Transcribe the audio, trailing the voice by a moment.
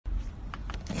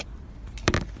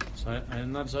So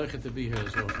I'm not zeichet to be here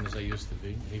as often as I used to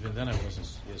be. Even then I wasn't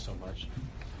here so much.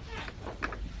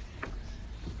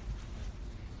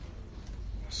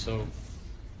 So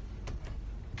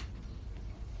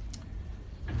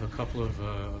I have a couple of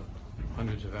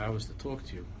hundreds of hours to talk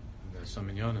to you. And there's some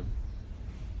in Yonim.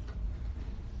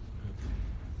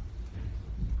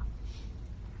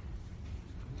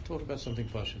 Talk about something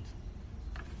pashut.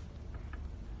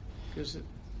 Because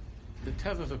the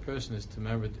tev of a person is to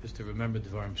remember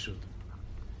dvarim pshutim.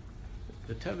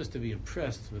 The tev is to be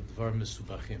impressed with dvarim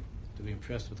mesubachim, to be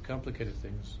impressed with complicated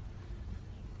things,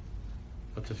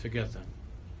 but to forget them.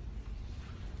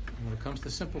 And when it comes to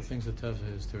simple things, the tev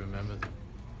is to remember them,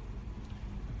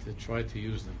 to try to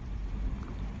use them.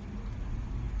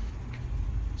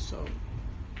 So,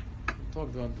 we'll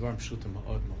talk about dvarim pshutim,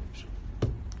 ma'od pshutim.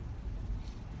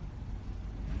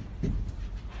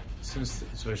 Since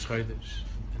it's Rosh Chodesh,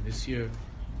 and this year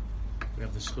we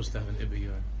have the schus to have an Iber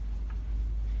year.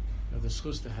 We have the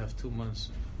schus to have 2 months.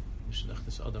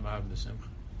 Mishnachtes Adam Arb B'Simcha.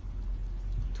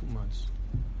 2 months.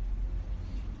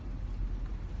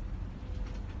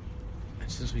 And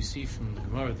since we see from the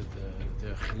Gemara that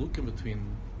there are chilukim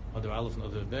between Adar Aleph and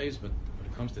Adar Beis, but when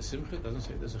it comes to Simcha, it doesn't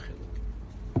say there's a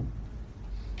chiluk.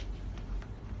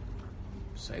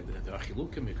 Say that there are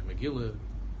chilukim, Megillah,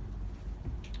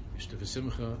 Mishnah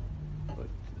V'Simcha, but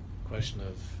question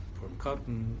of Purim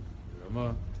Cotton,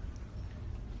 Ramah.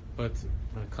 But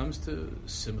when it comes to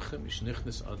Simcha,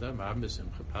 Mishnichnes Adar, Ma'am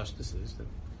B'Simcha, Pashtus is that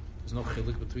there's no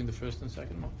chiluk between the first and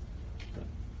second month.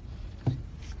 Okay.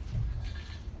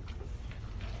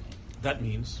 That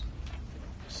means,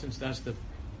 since that's the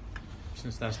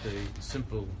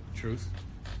simple truth,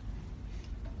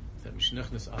 that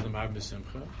Mishnichnes Adar, Ma'am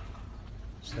B'Simcha,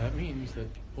 so that means that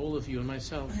all of you and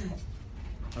myself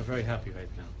are very happy right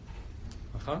now.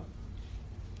 Uh-huh.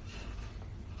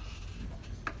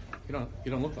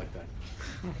 You don't look like that.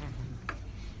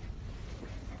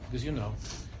 Because you know,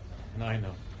 and I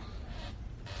know,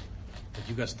 that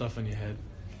you got stuff on your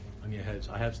heads.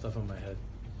 I have stuff on my head.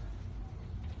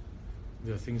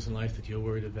 There are things in life that you're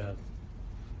worried about.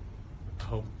 I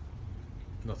hope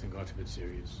nothing, God forbid,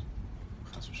 serious.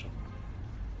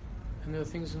 And there are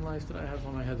things in life that I have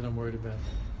on my head that I'm worried about.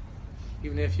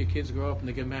 Even if your kids grow up and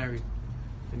they get married,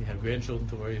 then you have grandchildren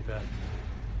to worry about.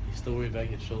 You still worry about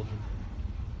your children.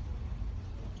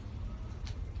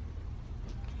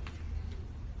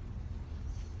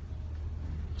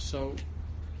 So,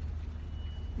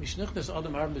 Mishnichnes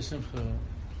Adam Arb B'Simcha,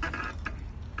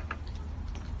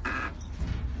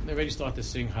 they already start to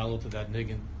sing Hallel to that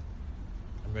niggin.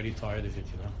 I'm already tired of it,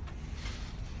 you know.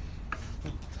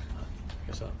 I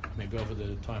guess maybe over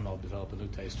the time I'll develop a new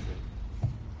taste for it.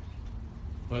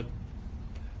 But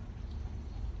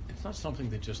it's not something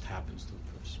that just happens to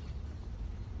a person.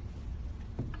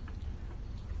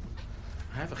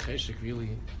 I have a cheshik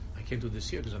really. I can't do this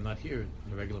here because I'm not here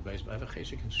on a regular basis, but I have a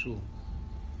cheshik in shul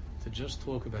to just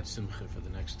talk about simcha for the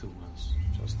next 2 months.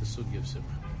 Just the sugi of simcha.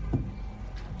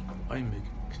 Oimig,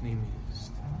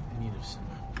 knimiyist, inyan of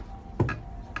simcha.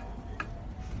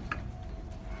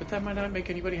 But that might not make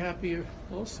anybody happier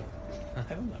also.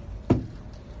 I don't know.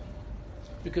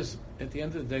 Because at the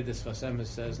end of the day, this Vasem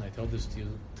says, and I told this to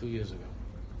you 2 years ago.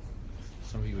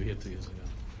 Some of you were here 2 years ago.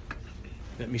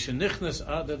 That Mishanichnas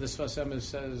Adar, this Vasem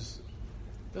says,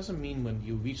 doesn't mean when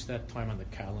you reach that time on the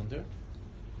calendar.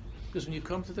 Because when you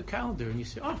come to the calendar and you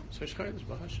say, oh, it's Rosh Chodesh,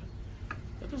 Bahashem,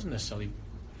 that doesn't necessarily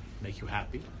make you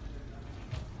happy.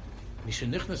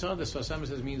 Mishanichnas Adar, this Vasem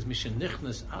says, means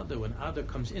Mishanichnas Adar, when Adar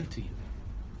comes into you.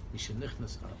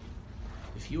 Mishanichnas Adar.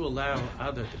 If you allow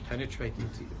Adar to penetrate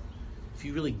into you, if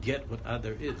you really get what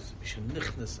Adar is,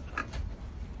 Mishanichnas Adar.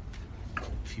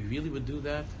 If you really would do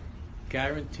that,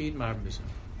 guaranteed Marbizim,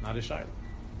 not a shayla.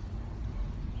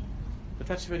 But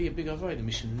that's already a big avoid, a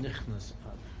Mishanichnas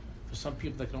Adar. For some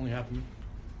people that can only happen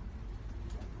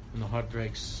when the heart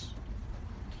breaks.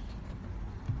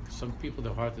 Some people,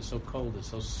 their heart is so cold, it's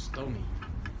so stony,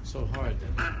 so hard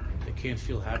that they can't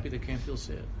feel happy, they can't feel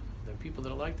sad. There are people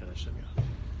that are like that, Hashem Yah.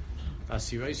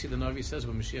 Asiraisi, the Navi says,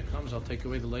 when Mashiach comes, I'll take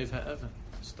away the Leiv HaEvan,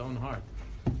 stone heart.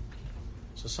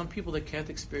 So some people, they can't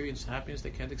experience happiness, they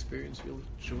can't experience real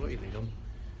joy.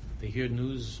 They hear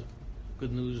news,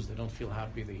 good news, they don't feel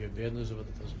happy. They hear bad news of it,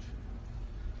 it doesn't feel.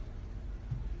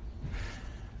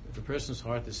 If a person's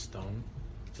heart is stone,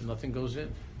 then nothing goes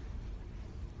in.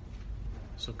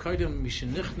 So Kaidam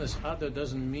Mishanichnas Adar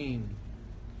doesn't mean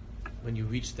when you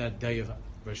reach that day of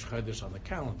Rosh Chodesh on the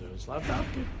calendar. It's Lav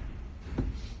Davka.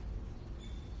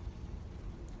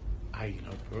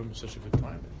 Purim is such a good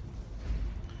time.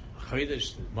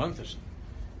 Chodesh, the month,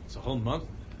 it's a whole month.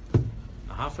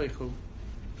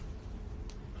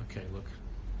 Okay, look.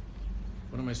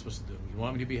 What am I supposed to do? You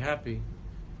want me to be happy,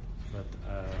 but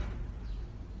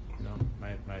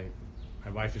my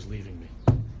wife is leaving me.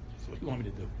 So what do you want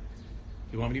me to do?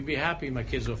 You want me to be happy? My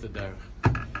kid's off the derech.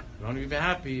 You want me to be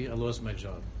happy? I lost my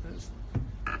job.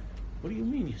 What do you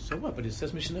mean? So what? But it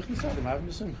says Mishnech Nesadim Ma'av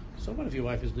B'Simcha. So what if your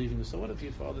wife is leaving you? So what if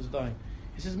your father's dying?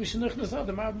 It says Mishnech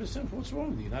Nesadim Ma'av B'Simcha. What's wrong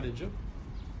with you? You're not a Jew.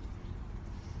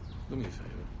 Do me a favor.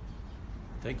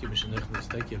 Take your Mishnech,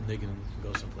 take your Niggin and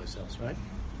go someplace else, right?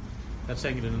 That's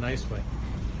saying it in a nice way.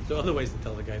 There are other ways to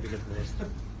tell the guy to get lost.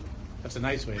 That's a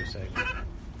nice way of saying it.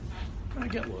 I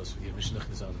get lost with you. Mishnech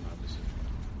Nesadim Ma'av B'Simcha.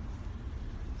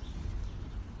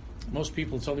 Most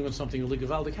people, it's only when something really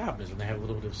gewaldig happens and they have a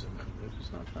little bit of simcha.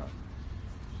 It's not now.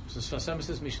 So Sfasem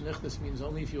says Mishenichnes means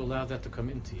only if you allow that to come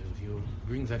into you, if you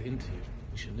bring that into you,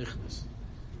 Mishenichnes.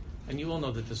 And you all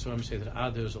know that the Swarm say that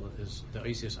Adar is the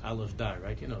Isis Aleph Dar,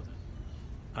 right? You know that.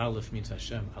 Aleph means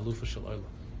Hashem, Alufa Shel Olam.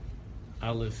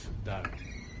 Aleph Dar.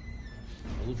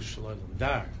 Alufa Shel Olam.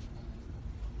 Dar.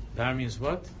 Dar means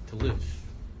what? To live.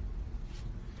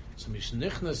 So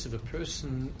Mishenichnes, if a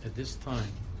person at this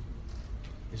time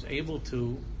is able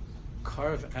to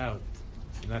carve out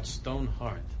from that stone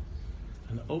heart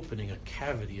an opening, a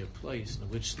cavity, a place in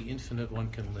which the infinite one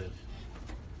can live,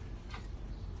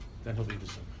 then he'll be the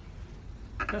son.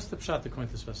 That's the pshat according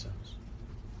to Sfas Emes.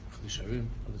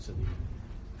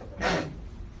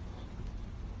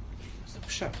 It's the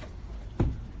pshat.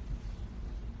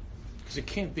 Because it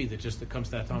can't be that just it comes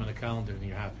that time on the calendar and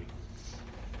you're happy.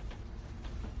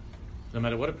 No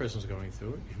matter what a person's going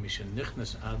through, if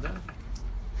Mishenichnes Adar,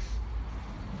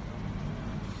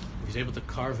 he's able to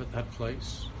carve at that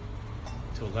place,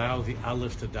 to allow the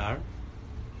Aleph to Dar,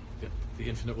 the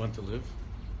infinite one to live,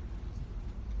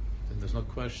 then there's no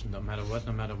question, no matter what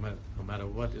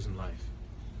is in life,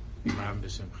 Ma'arim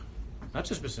B'Simcha. Not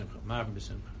just B'Simcha, Ma'arim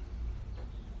B'Simcha.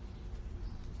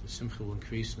 The Simcha will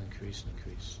increase and increase and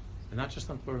increase. And not just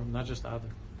on Purim, not just Adar.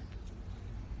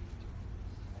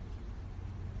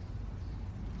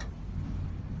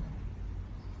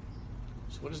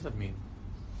 So what does that mean?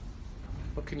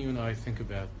 What can you and I think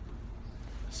about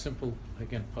a simple,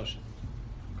 again, pasha,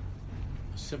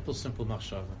 a simple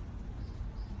machshava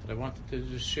that I wanted to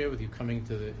just share with you coming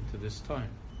to this time?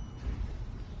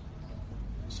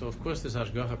 So, of course, this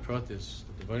Hashgacha Pratis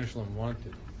that the Rebbeinu Shalom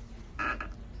wanted,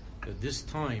 at this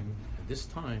time,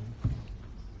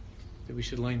 that we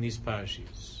should learn these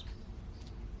parashas.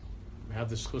 We have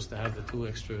the schus to have the 2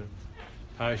 extra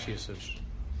parashas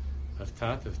of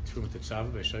Tat, of Truma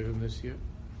Tetzaveh by Shovim this year.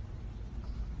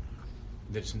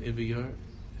 That's an Ibiyar,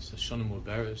 it's a Shonim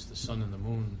Uberes, the sun and the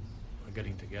moon are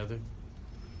getting together.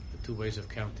 The 2 ways of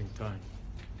counting time,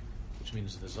 which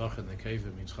means the Zach and the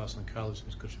Keva, means Chas and Kalis,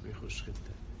 means Kodesh Baruch Hu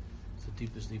Shchita. It's the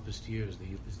deepest year, is the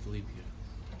leap year.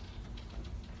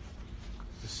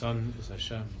 The sun is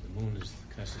Hashem, the moon is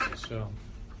Knesset Yisrael.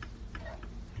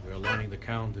 We're aligning the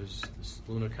calendars,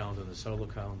 the lunar calendar, the solar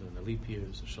calendar, and the leap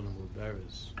years, the Shonim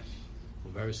Uberes.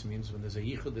 Uberes means when there's a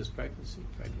Yichud, there's pregnancy.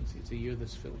 Pregnancy, it's a year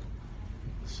that's filled.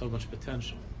 So much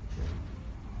potential.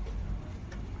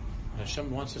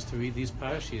 Hashem wants us to read these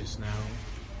parashas now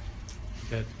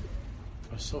that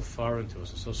are so foreign to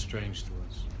us, are so strange to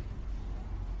us.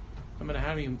 No matter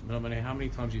how many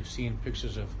times you've seen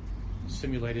pictures of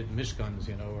simulated mishkans,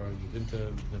 or you've been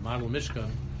to the model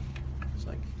mishkan, it's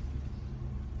like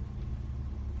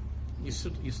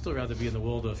you'd still rather be in the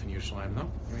Waldorf in Yerushalayim, no?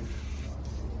 Right?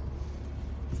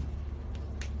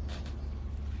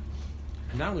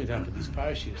 And not only that, but these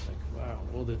parashas, like, wow,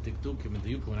 all the dikdukim and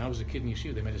the yukim. When I was a kid in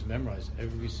yeshiva, they made us memorize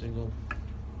every single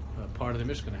part of the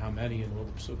Mishkan, how many and all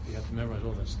the psuk. You have to memorize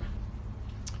all that stuff.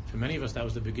 For many of us, that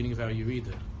was the beginning of our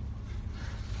Yerida.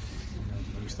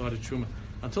 When we started Truma.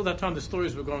 Until that time, the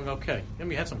stories were going okay. Then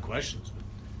we had some questions, but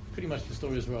pretty much the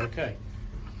stories were okay.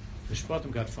 The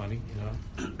Shpatim got funny,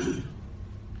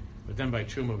 But then by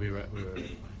Truma, we were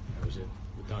that was it.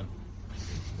 We're done.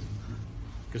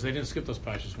 Because they didn't skip those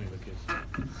parashas when we were kids.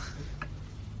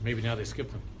 Maybe now they skip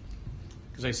them.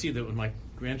 Because I see that with my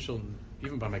grandchildren,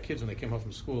 even by my kids when they came home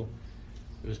from school,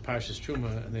 it was Parashas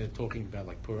Truma, and they're talking about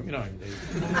like Purim, and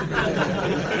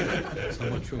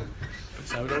somewhat Truma.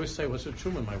 So I would always say, "What's a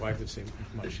Truma?" And my wife would say,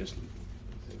 "My shisli."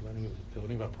 They're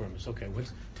learning about Purim. It's okay.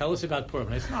 Tell us about Purim.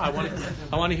 And I said, "No, I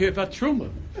want to hear about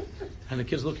Truma." And the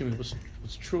kids look at me, "What's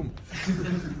Truma?"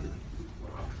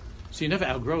 So you never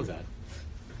outgrow that.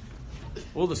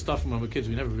 All the stuff from when we were kids,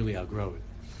 we never really outgrow it.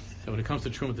 So when it comes to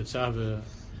Truma Tetzaveh,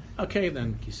 okay,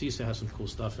 then Kisisa has some cool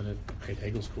stuff in it. Chet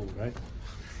Egel's cool, right?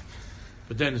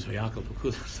 But then it's Vayakal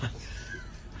Pekut.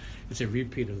 It's a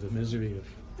repeat of the misery of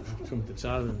Truma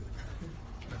Tetzaveh.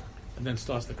 And then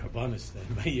starts the Karbanis, then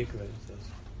Vayikra.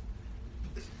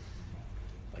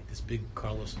 this big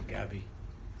Carlos and Gabby,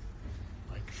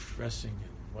 like fressing,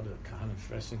 and what are the Kahanim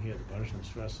fressing here, the Barishim is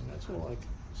fressing. That's all like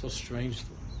so strange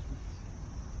to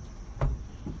us.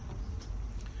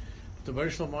 The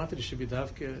Barishim wanted it should be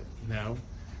Davke now,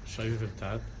 Shayiv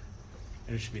Tad,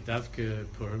 and it should be Davke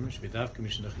Purim, it should be Davke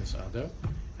Mishnachnis Adar,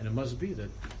 and it must be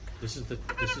that this is a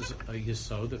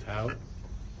yesod of how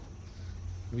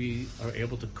we are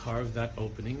able to carve that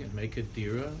opening and make a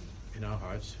dira in our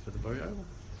hearts for the Bari Olam,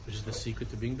 which is the secret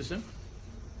to being besim.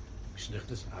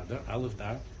 Mishnachnis Adar, Aleph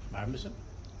Dar, Mar Besim.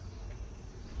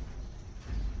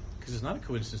 Because it's not a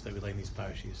coincidence that we learn these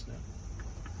parashiyos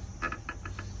now.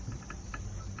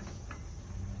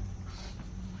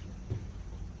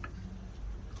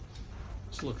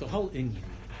 So look, the whole inyan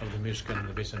of the Mishkan and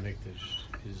the Beis HaMikdash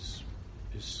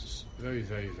is very,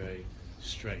 very, very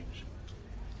strange.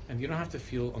 And you don't have to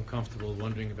feel uncomfortable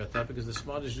wondering about that, because the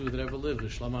smartest Jew that ever lived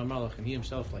was Shlomo HaMelech, and he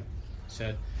himself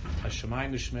said,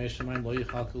 "Hashemayim v'shmei Hashemayim lo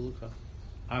yichalku luka,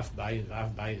 af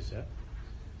bayis."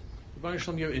 Baruch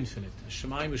Shalom, you're infinite.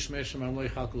 Hashemayim v'shmei Hashemayim lo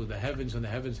yichalku, the heavens and the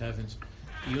heavens,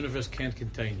 the universe can't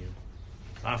contain you.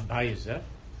 Af bayis.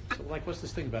 So, what's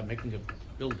this thing about making a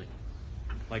building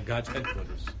like God's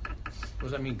headquarters? What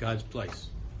does that mean, God's place?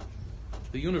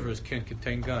 The universe can't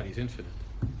contain God; He's infinite.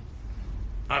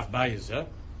 Af bayis.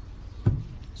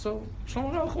 So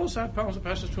Shlomo HaMelech also had powers and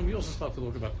passions to him. He also started to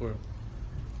talk about Purim.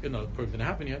 Purim didn't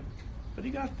happen yet, but he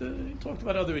talked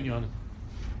about other inyanim.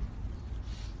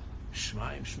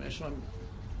 Shemaim,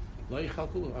 lo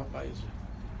yichalku af bayis.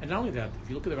 And not only that, if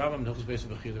you look at the Rambam in Hilchos Beis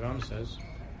HaBechir, the Rambam says,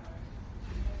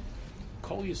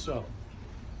 Kol Yisrael,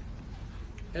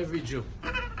 every Jew,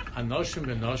 Anoshim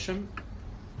v'noshim,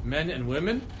 men and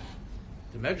women.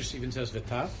 The Medrash even says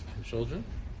v'taf, and children.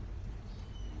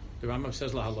 The Rambam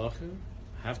says lahalacha,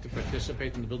 have to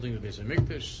participate in the building of the Beis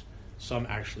HaMikdash. Some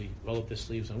actually roll up their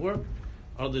sleeves and work.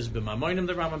 Others b'mamonim,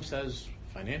 the Rambam says,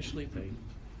 financially they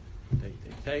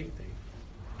pay, they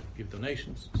give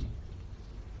donations.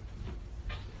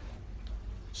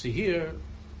 See here,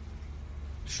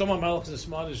 Shlomo HaMelech is the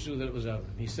smartest Jew that it was ever.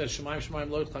 He says, Shemaim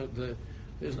lo yichalku.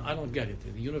 I don't get it.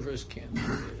 The universe can't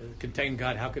contain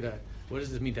God. What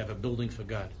does this mean to have a building for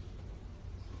God?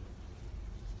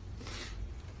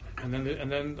 And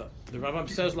then the Rambam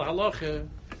says lahalacha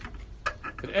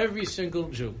that every single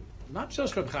Jew, not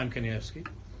just Reb Chaim Kanievsky,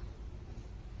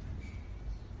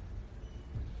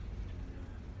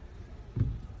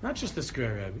 not just the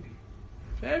square Rebbe,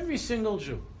 every single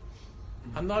Jew,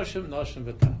 Anoshim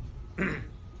v'tav,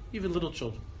 even little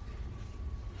children,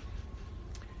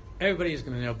 everybody is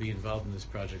going to now be involved in this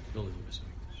project, building the Beis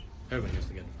HaMikdash. Everybody has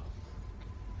to get involved.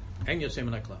 And Yotzei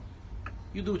min haklal.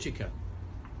 You do what you can.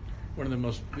 One of the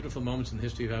most beautiful moments in the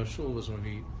history of our shul was when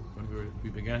we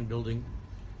began building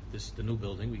the new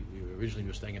building. We originally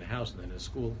were staying in a house and then in a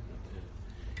school,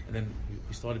 and then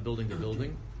we started building the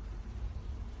building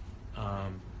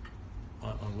on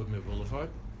Woodmere Boulevard.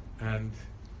 And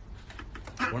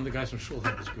one of the guys from shul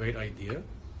had this great idea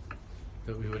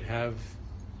that we would have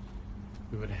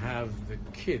the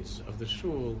kids of the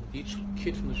shul. Each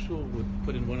kid from the shul would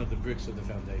put in one of the bricks of the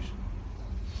foundation.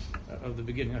 Of the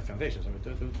beginning, not foundations,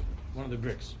 one of the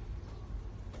bricks.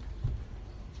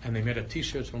 And they made up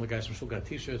T-shirts. One of the guys from shul got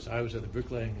T-shirts. I was at the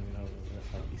bricklaying, and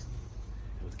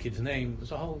with the kid's name. It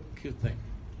was a whole cute thing.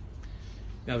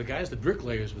 Now the guys, the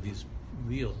bricklayers, were these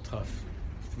real tough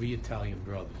 3 Italian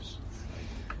brothers.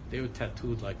 Right? They were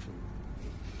tattooed like from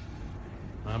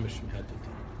Amish from head to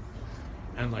toe,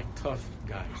 and like tough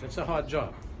guys. That's a hard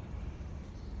job,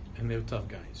 and they were tough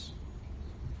guys.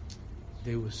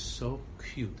 They were so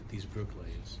cute, these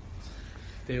bricklayers.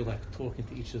 They were like talking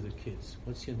to each of the kids.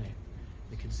 What's your name?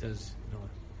 The kid says,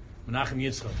 Menachem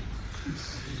Yitzchak.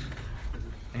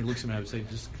 And he looks at me and say,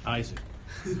 just Isaac.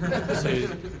 say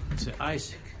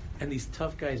Isaac. And these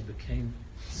tough guys became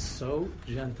so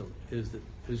gentle. It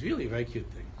was really a very cute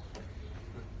thing.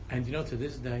 And to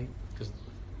this day, because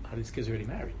these kids are already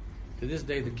married, to this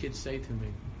day the kids say to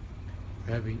me,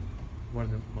 Rabbi, one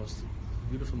of the most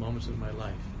beautiful moments of my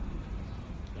life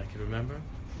I can remember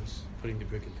was putting the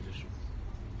brick into the shul.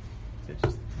 It's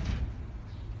interesting.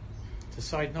 It's a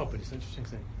side note, but it's an interesting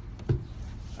thing.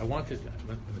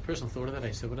 When the person thought of that,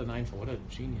 I said, what a what a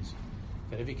genius.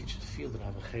 That every kid should feel that I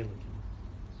have a chelik.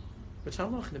 But it's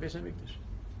halach in the Beis HaMikdash.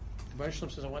 The Baruch Shalom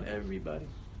says, I want everybody.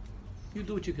 You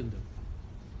do what you can do.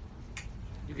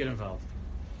 You get involved.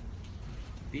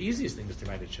 The easiest thing is to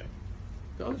write a check.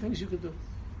 The other things you could do.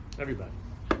 Everybody.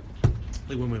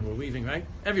 Like when we're weaving, right?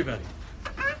 Everybody.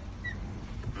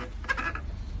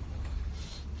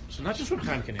 So not just Reb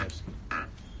Chaim Kanievsky,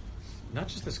 not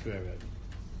just the square Rebbe,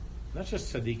 not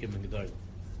just Tzaddikim and Gedolim.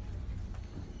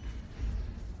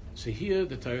 So here,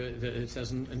 it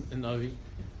says in Navi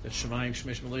that Shemayim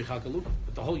Shemesh Melech HaKaluk,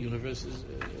 that the whole universe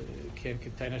can't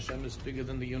contain Hashem, is bigger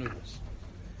than the universe.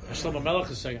 And Shlomo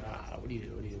Melech is saying,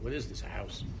 what is this, a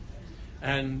house?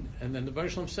 And then the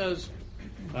Baruch Shalom says,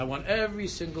 I want every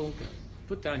single,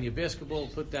 put down your basketball,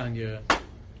 put down your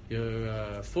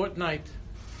Fortnite,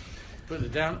 put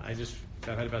it down. I just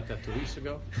found out about that 2 weeks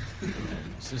ago.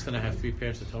 Since then I have 3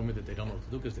 parents that told me that they don't know what to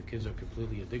do because the kids are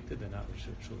completely addicted, they're not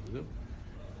sure what to do.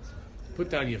 Put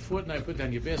down your Fortnite, put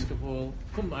down your basketball,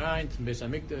 put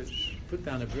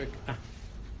down a brick.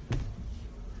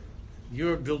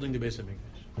 You're building the Beis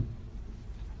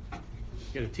HaMikdash.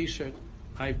 Get a t-shirt,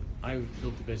 I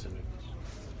built the Beis HaMikdash.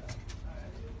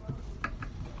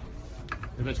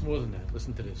 And that's more than that.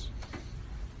 Listen to this.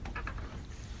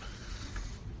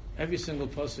 Every single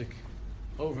pasuk,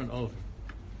 over and over,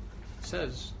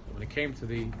 says that when it came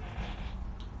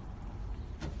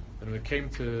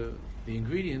to the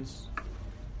ingredients,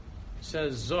 it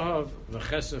says Zohav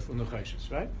v'chesef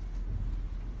u'nuchayshis, right?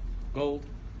 Gold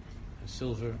and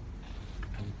silver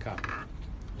and copper.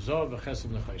 Zohav v'chesef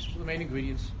u'nuchayshis. So the main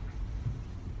ingredients: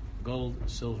 gold,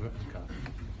 silver, and copper.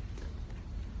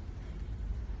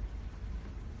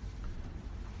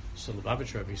 So the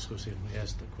Lubavitcher Rebbe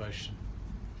asked the question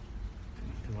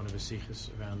in one of his sikhs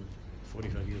around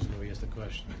 45 years ago. He asked the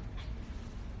question.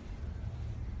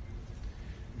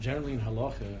 Generally in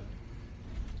halacha,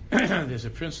 there's a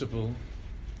principle.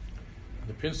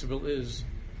 The principle is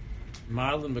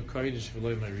Marlin b'kodesh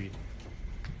v'loy marid.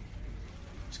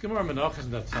 It's Gemara Menachos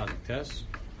and that Tzadik Tes,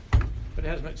 but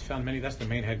it's found many. That's the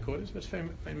main headquarters, but it's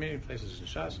found in many places in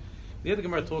Shas. The other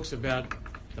Gemara talks about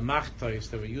the machtais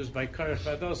that were used by Karech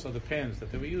Vados, or the pans that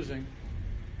they were using.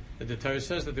 That the Torah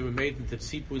says that they were made into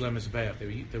tzipui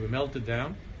lamizbeach. They were melted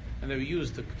down, and they were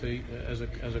used as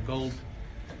a gold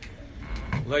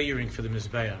layering for the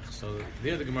mizbeach. So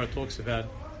the other Gemara talks about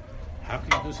how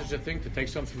can you do such a thing, to take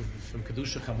something from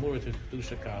kedusha chamura to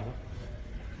kedusha kala.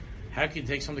 How can you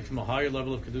take something from a higher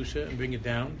level of kedusha and bring it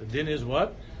down? The din is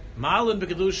what? Ma'alin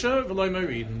b'kedusha v'loy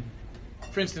maridin.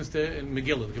 For instance, in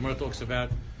Megillah, the Gemara talks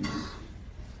about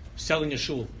selling a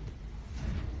shul.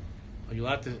 Are you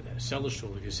allowed to sell a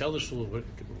shul? If you sell a shul,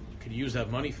 could you use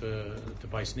that money to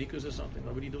buy sneakers or something?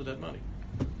 What would you do with that money?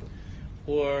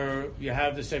 Or you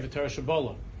have the Sefer Torah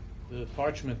Shabbolah. The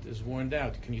parchment is worn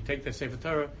out. Can you take that Sefer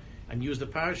Torah and use the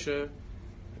parsha,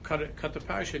 cut the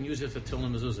parsha and use it for Tilna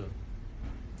Mezuzah?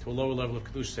 To a lower level of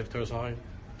Kedusha, Sefer Torah is higher.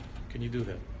 Can you do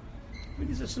that?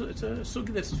 It's a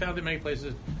sugi that's found in many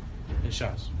places in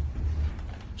Shas.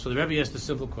 So the Rebbe asked a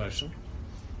simple question.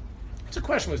 It's a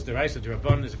question with the Reis, the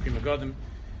Rabban, is a Prima Godim.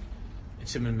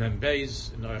 It's in Mem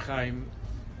Beis, in Orchaim.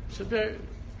 It's a very,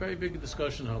 very big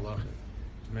discussion on halacha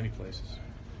in many places.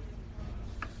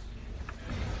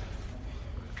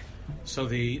 So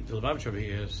the Lubavitcher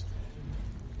Rebbe asked,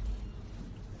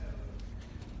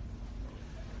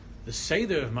 the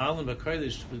Seder of Ma'alin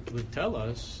b'Kodesh would tell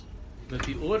us that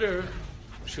the order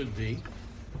should be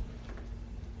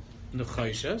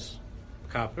Nuchayshes,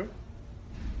 copper,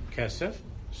 Kesef,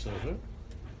 silver,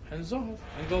 and Zohav,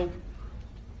 and gold.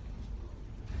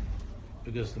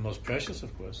 Because the most precious,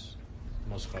 of course, the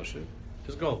most chashuv,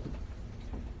 is gold.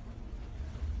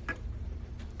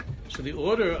 So the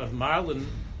order of Marlin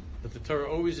that the Torah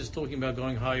always is talking about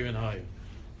going higher and higher.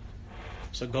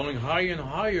 So going higher and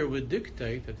higher would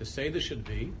dictate that the Seder should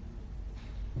be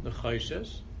the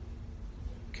Chayshes,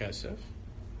 Kesef,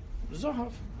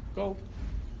 Zahav, gold.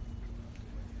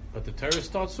 But the Torah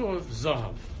starts off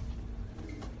Zahav.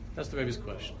 That's the Rebbe's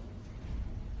question.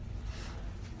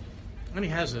 And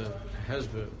he has the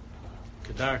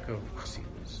Kedarka,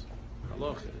 Chassidus,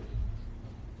 Halacha,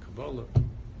 Kabbalah.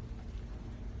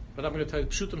 But I'm going to tell you,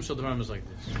 Pshutim Shel Devarim is like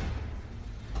this.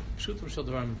 Pshutim Shel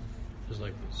Devarim is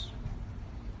like this.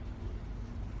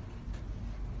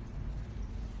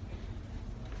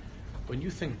 When you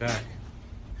think back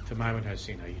to Maimon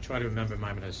HaSinai, you try to remember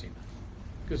Maimon HaSinai.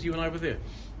 Because you and I were there.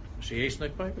 You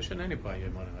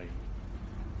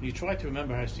try to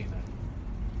remember HaSinai.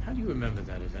 How do you remember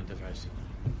that event of HaSinai?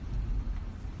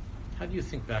 How do you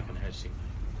think back on HaSinai?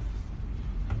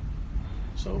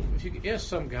 So if you ask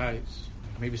some guys,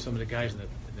 maybe some of the guys that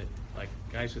like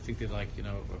guys who think they like,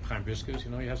 Chaim Briskers,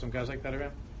 you have some guys like that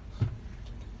around?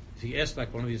 If you ask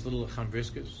like one of these little Chaim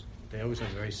Briskers, they always have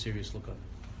a very serious look on them.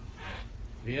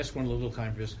 If you ask one of the little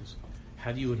Chaim Briskers,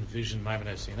 how do you envision Maimon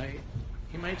HaSinai?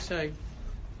 He might say,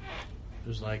 it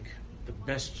was like the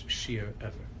best shiur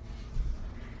ever.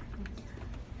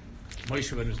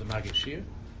 Moshe Rabbeinu was the Maggid shiur.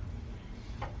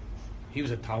 He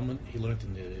was a Talmud. He learned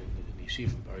in the yeshiva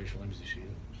of Bar Yisraelim's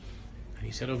yeshiva. And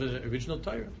he said over the original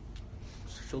Torah, it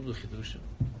was filled with Chidushim.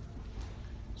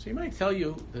 So he might tell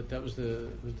you that was it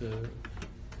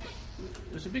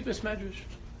was a big medrash.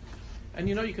 And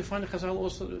you can find a Chazal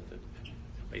also,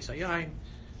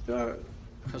 there are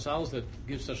Chazals that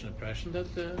give such an impression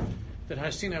that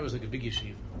Har Sinai was like a big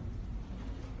yeshiva.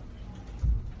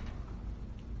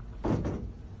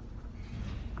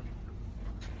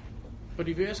 But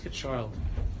if you ask a child,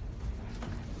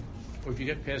 or if you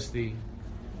get past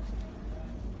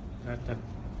that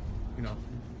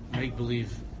make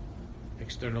believe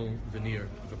external veneer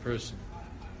of a person,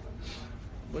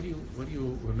 what do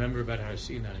you remember about Har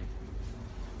Sinai?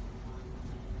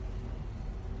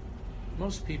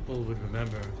 Most people would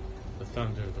remember the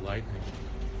thunder, the lightning.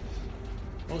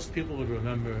 Most people would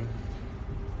remember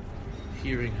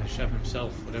hearing Hashem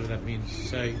himself, whatever that means,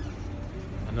 say,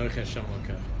 Anoich Hashem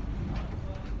Lokech.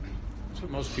 That's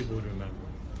what most people would remember.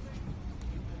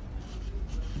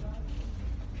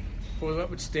 Or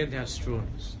what would stand out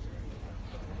strongest?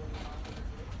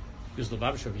 Because the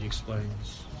Lubavitcher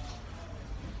explains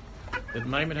that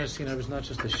Maimon Har Sinai was not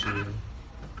just a shir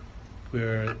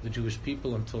where the Jewish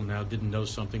people until now didn't know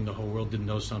something, the whole world didn't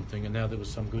know something, and now there was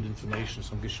some good information,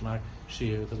 some geschmack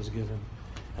shir that was given.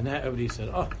 And now everybody said,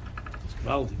 oh, it's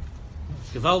gewaldig.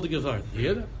 It's gewaldig geward. You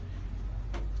hear that?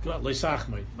 It's gewaldig. Leisach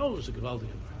mei. No, it was a gewaldig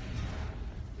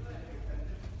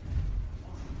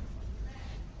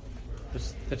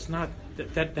geward. That's not,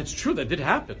 that's true, that did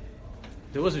happen.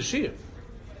 There was a shir.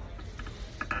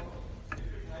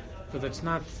 But that's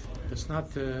not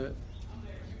the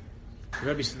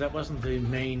Rebbe said that wasn't the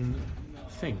main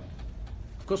thing.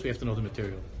 Of course we have to know the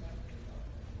material.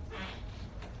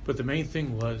 But the main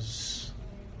thing was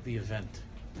the event.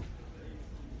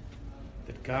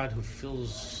 That God who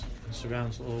fills and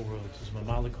surrounds all worlds is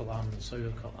Mamalik Olam and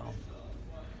Soyer Olam.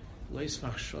 Leis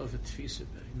machshov etfisa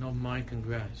bey, no mind can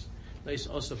grasp. Leis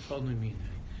osa ponu minei,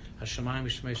 Hashemayim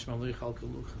v'shmei shmalich al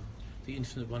kalucha, the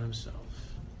infinite one himself.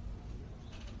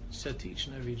 Said to each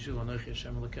and every Jew, Anochi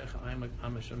Hashem Elokecha, I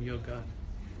am Hashem, your God.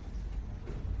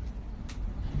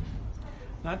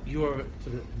 Not your, to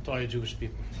the entire Jewish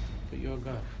people, but your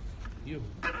God. You.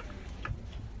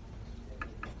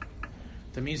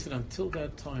 That means that until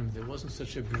that time, there wasn't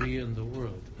such a bria in the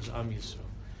world as Am Yisrael.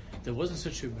 There wasn't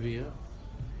such a bria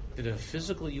that a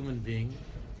physical human being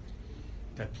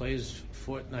that plays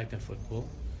Fortnite and football,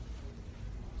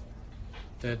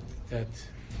 that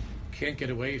can't get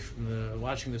away from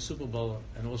watching the Super Bowl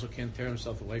and also can't tear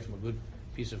himself away from a good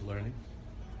piece of learning,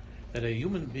 that a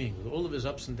human being with all of his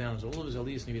ups and downs, all of his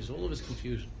aliyahs and yivas, all of his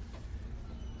confusion,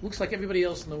 looks like everybody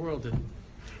else in the world,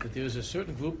 that there's a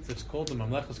certain group that's called the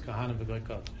Mamlechas Kahanim V'Goy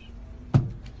Kodesh,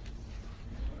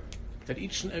 that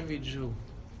each and every Jew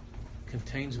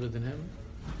contains within him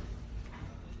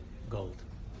gold.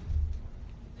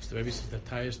 So the Rebbe says the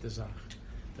Tayus Dezach,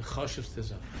 the Choshev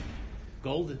Dezach.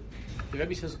 Gold, the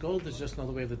Rebbe says gold is just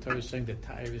another way of the Torah saying the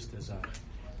Tayus Dezach.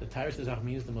 The Tayus Dezach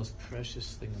means the most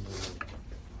precious thing in the world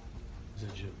is a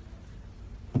Jew.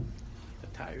 The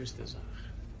Tayus Dezach.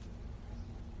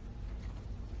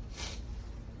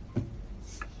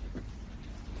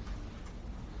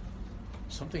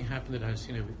 Something happened at Har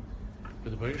Sinai where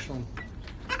the Baruch Shalom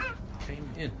came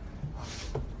in,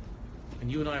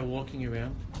 and you and I are walking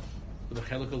around with a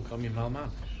chelikul kam yimal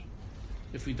mamash.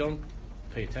 If we don't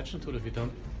pay attention to it, if we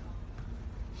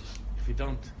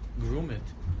don't groom it,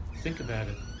 think about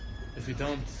it, if we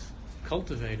don't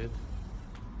cultivate it,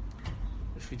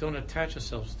 if we don't attach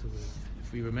ourselves to it,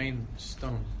 if we remain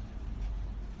stone,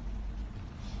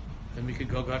 then we could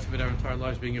go, God forbid, our entire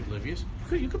lives being oblivious.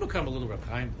 You could become a little Reb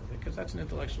Chaim, because that's an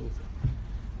intellectual thing.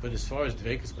 But as far as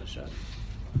Dveikus B'Hashem,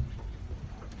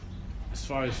 as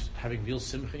far as having real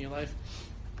simcha in your life,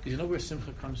 because you know where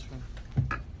simcha comes from?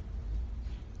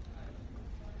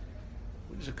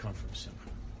 Where does it come from, simcha?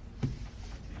 I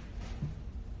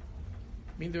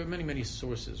mean, there are many, many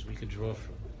sources we could draw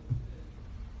from.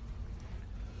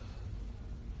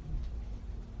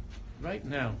 Right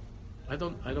now, I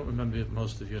don't remember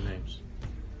most of your names.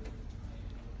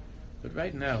 But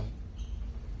right now,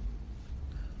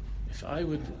 if I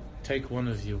would take one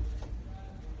of you,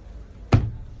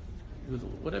 with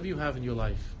whatever you have in your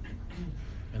life,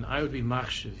 and I would be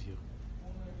machshiv you,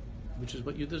 which is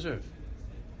what you deserve.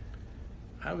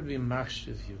 I would be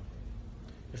machshiv you.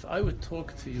 If I would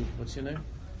talk to you, what's your name?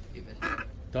 David?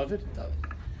 David.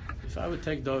 If I would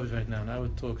take David right now and I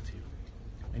would talk to you,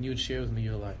 and you would share with me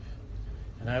your life,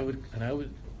 and I would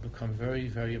become very,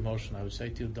 very emotional. I would say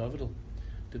to you, David,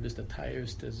 du bist der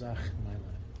teuerste Zach in my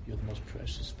life. You're the most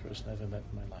precious person I've ever met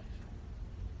in my life.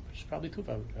 Which is probably true.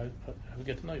 I would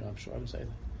get to know you. I'm sure I would say that.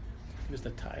 Du bist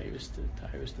der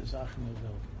teuerste Zach in the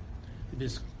world. Du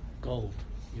bist gold.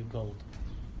 You're gold.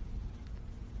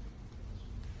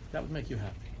 That would make you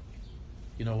happy.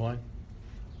 You know why?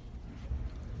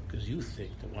 Because you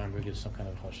think that Weinberg is some kind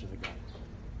of chashuv guy.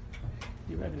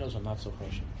 Your Rebbe knows I'm not so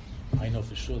chashuv. I know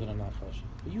for sure that I'm not chashuv.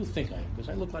 But you think I am, because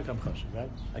I look like I'm chashuv, right?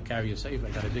 I carry a safe, I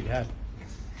got a big hat.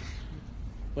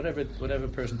 Whatever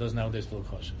person does nowadays will look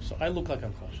chashuv. So I look like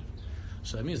I'm chashuv.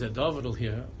 So that means that David would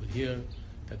hear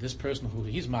that this person who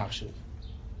he's machshav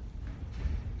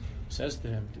says to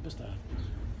him, "Du bist a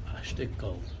stick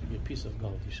gold, you're a piece of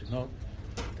gold. You should know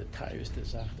the tyrest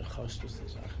Zach, the chashuv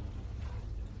Zach."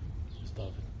 It's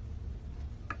David.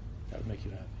 That would make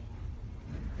you happy.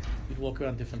 You'd walk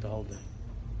around different the whole day.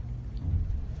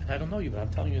 And I don't know you, but I'm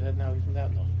telling you that now, even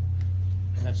without knowing.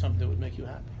 And that's something that would make you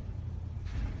happy.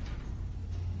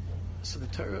 So the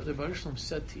Torah, the Baruch Shalom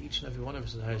said to each and every one of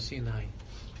us at Har Sinai,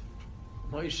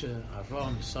 Moshe,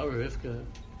 Avram, Sarah, Rivka,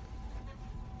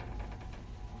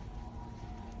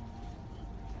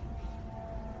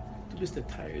 du bist der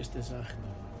teuerste Sache.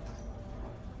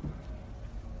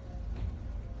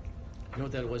 You know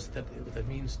what that was? What that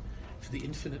means for the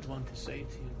Infinite One to say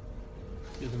to you,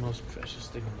 you're the most precious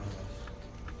thing in my life.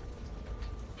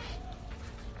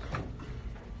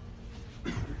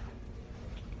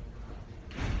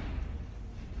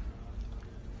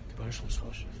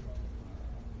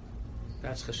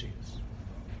 That's Chashivas.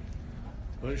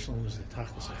 The Baruch Shalom is the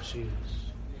Tachlis of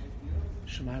Chashivas.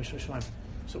 Shemaim, Shemaim.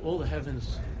 So all the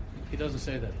heavens, he doesn't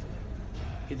say that.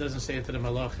 He doesn't say it to the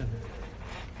Malachim.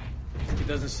 He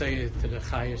doesn't say it to the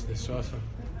Chayas, the Sofim.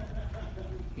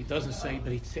 He doesn't say,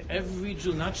 but to every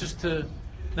Jew, not just to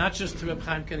Reb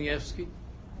Chaim Kanievsky.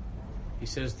 He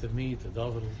says to me, to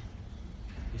David.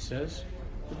 He says,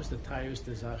 "Du bist der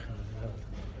teuerste Sache in der Welt.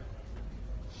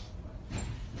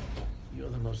 You're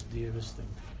the most dearest thing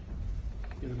to me.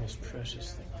 You're the most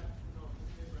precious thing to me."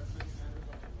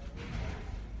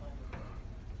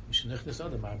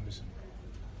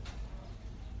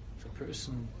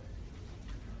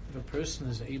 If a person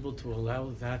is able to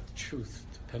allow that truth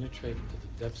to penetrate into the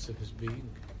depths of his being,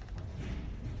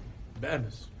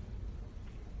 be'emes.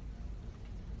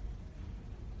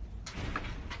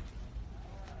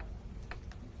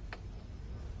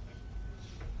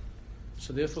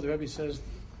 So therefore the Rebbe says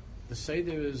the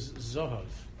Seder is Zohav.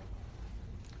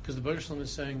 Because the Baruch Shalom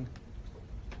is saying,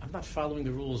 I'm not following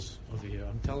the rules over here.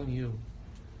 I'm telling you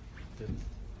that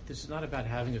this is not about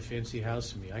having a fancy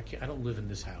house for me. I don't live in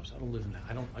this house. I don't live in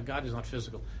that. God is not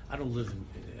physical. I don't live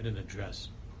in an address.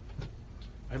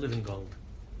 I live in gold.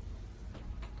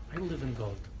 I live in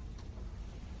gold.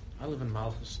 I live in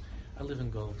Malchus. I live in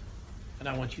gold. And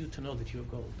I want you to know that you're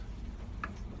gold.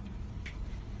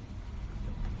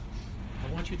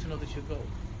 I want you to know that you're gold.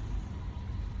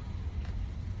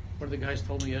 One of the guys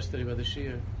told me yesterday by the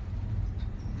Shia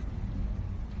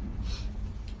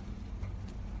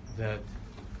that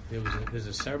there's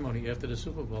a ceremony after the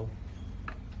Super Bowl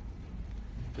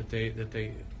that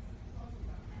they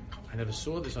I never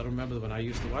saw this. I don't remember when I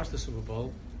used to watch the Super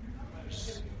Bowl.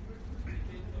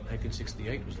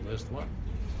 1968 was the last one.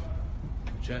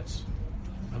 The Jets.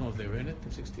 I don't know if they were in it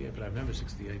in '68, but I remember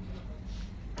 '68.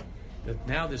 That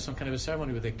now there's some kind of a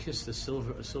ceremony where they kiss a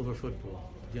silver football.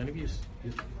 Did any of you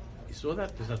saw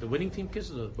that? Is that the winning team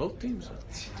kisses or both teams?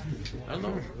 I don't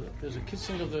know. There's a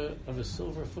kissing of a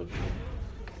silver football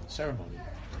ceremony.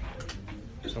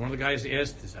 So one of the guys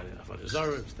asked, "Is that Avodah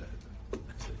Zarah? Is that?" I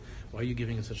said, "Why are you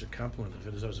giving it such a compliment?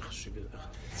 Avodah Zarah is a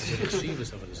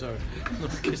cheshivas Avodah Zarah.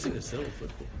 Not kissing a silver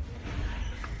football."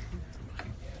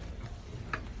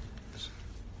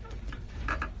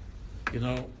 You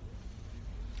know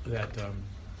that there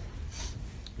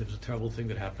was a terrible thing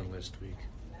that happened last week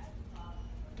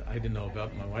that I didn't know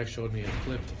about. My wife showed me a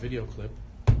video clip.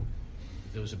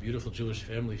 There was a beautiful Jewish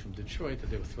family from Detroit that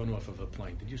they were thrown off of a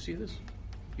plane. Did you see this?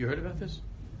 You heard about this?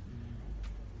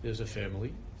 There's a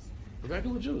family,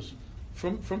 regular Jews,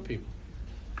 from people,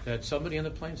 that somebody on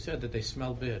the plane said that they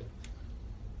smell bad.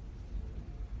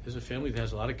 There's a family that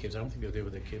has a lot of kids. I don't think they're there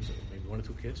with their kids, maybe one or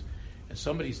two kids. And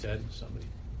somebody said,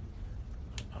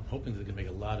 I'm hoping that they're going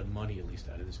to make a lot of money at least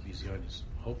out of this Bizionis.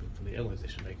 I'm hoping from the airlines they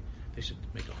should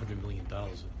make $100 million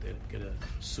if they get a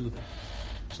sue them.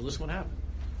 So listen what happened.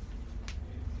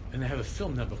 And they have a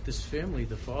film now about this family,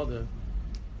 the father,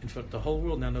 in fact the whole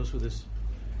world now knows who this,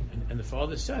 and the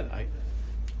father said,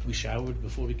 we showered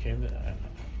before we came there.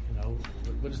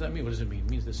 What does that mean? What does it mean? It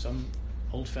means there's some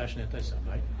old-fashioned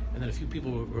anti-Semite, and then a few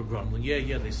people were grumbling,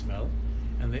 yeah, they smell,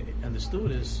 and the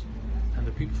stewardess and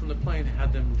the people from the plane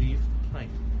had them leave the plane.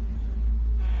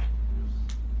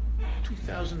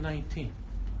 2019.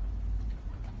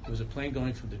 There was a plane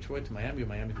going from Detroit to Miami, or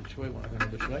Miami to Detroit, one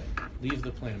of Detroit. Leave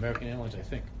the plane. American Airlines, I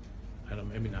think.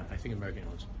 Maybe not. I think American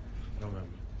Airlines. I don't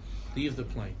remember. Leave the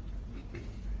plane.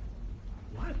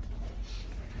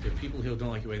 there are people here who don't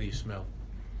like the way that you smell.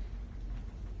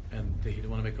 And they didn't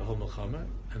want to make a whole milchama,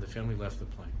 and the family left the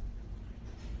plane.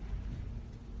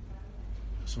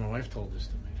 So my wife told this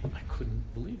to me. I couldn't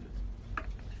believe it.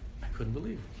 I couldn't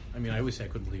believe it. I mean, I always say I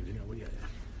couldn't believe it. Well, yeah.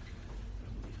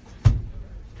 I believe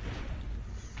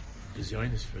it. Is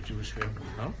Zionist for a Jewish family?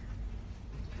 No?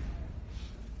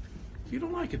 If you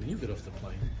don't like it, then you get off the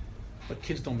plane. But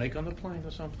kids don't make on the plane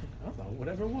or something? I don't know,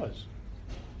 whatever it was.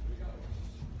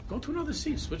 Go to another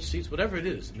seat, switch seats, whatever it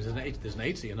is. There's an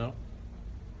eitzah, you know.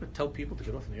 But tell people to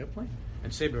get off in the airplane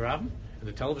and say Barabim, and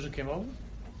the television came over.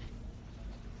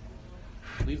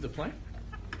 Leave the plane.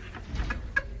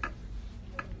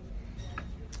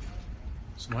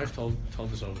 So my wife told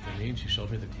this over to me, and she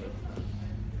showed me the clip.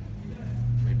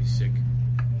 Made me sick.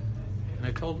 And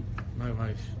I told my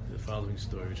wife the following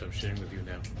story, which I'm sharing with you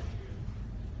now.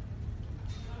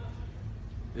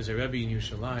 There's a Rebbe in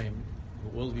Yerushalayim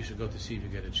who all of you should go to see if you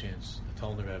get a chance. A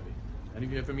Talmud Rebbe. Any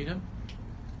of you ever meet him?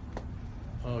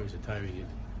 Oh, he's a Tyree Yid.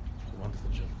 He's a wonderful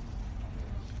Jew.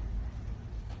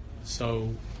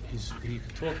 So he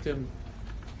could talk to him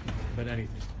about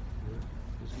anything.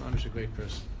 He's a great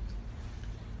person.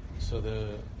 So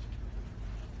the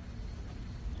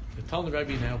Talmud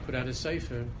Rebbe now put out a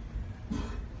sefer.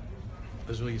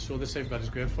 As well, you saw the sefer about his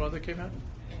grandfather came out.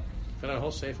 Put out a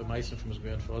whole sefer, Meissen from his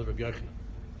grandfather, Rabbi Yochanan.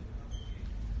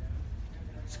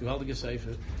 It's a geweldige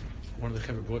sefer. One of the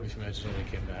Chaver brought me from Eretz Yisrael when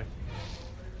he came back.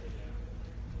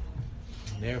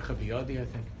 Ner Chabiyadi, I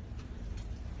think.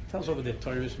 He tells over the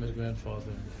Torah from his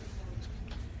grandfather.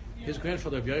 His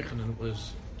grandfather, Rabbi Yochanan,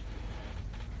 was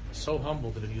so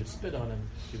humble that if you would spit on him,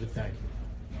 he would thank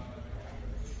you.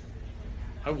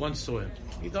 I once saw him.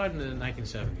 He died in the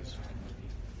 1970s.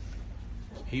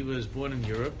 He was born in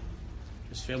Europe.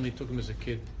 His family took him as a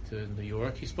kid to New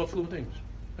York. He spoke fluent English.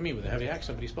 I mean, with a heavy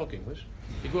accent, but he spoke English.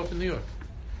 He grew up in New York.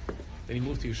 Then he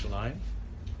moved to Yerushalayim,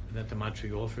 and then to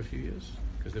Montreal for a few years,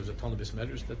 because there was a ton of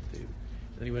Bismeders that then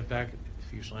he went back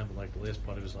to Yerushalayim, but like the last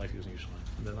part of his life he was in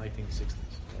Yerushalayim, in the 1960s,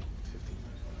 like 15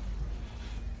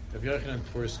 years. Rabbi Yochanan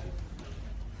Tversky,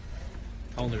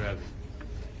 Talmud Rebbe.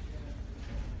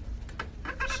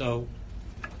 So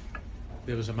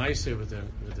there was a ma'aser with the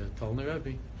Talmud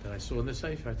Rebbe that I saw in the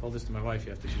sefer. I told this to my wife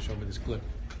after she showed me this clip.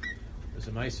 There's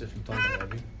a ma'aser from Talmud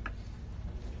Rebbe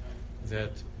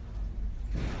that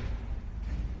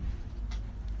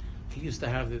he used to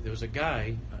have. There was a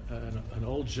guy, an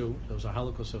old Jew, that was a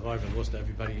Holocaust survivor, lost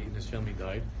everybody in his family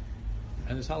died,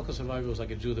 and this Holocaust survivor was like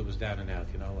a Jew that was down and out,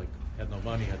 you know, like had no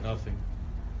money, had nothing,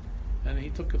 and he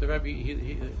took the Rebbe.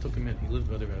 He took him in. He lived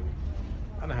by the Rebbe.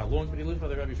 I don't know how long, but he lived by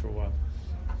the Rebbe for a while.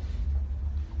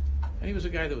 And he was a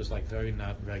guy that was like very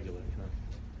not regular, you know.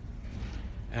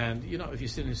 And you know, if you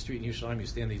sit in the street in Yerushalayim, you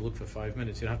stand there, you look for 5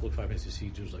 minutes. You don't have to look 5 minutes to see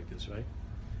Jews like this, right?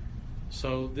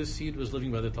 So this Yid was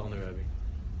living by the Talmud Rebbe,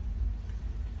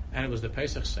 and it was the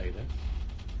Pesach Seder.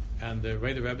 And the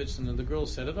way the rabbis and the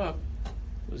girls set it up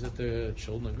was that the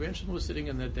children and grandchildren were sitting,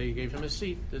 and that they gave him a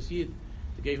seat. This Yid,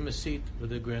 they gave him a seat with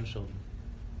their grandchildren.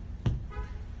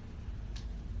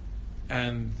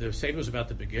 And the Seder was about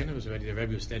to begin. It was already, the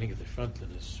Rebbe was standing at the front in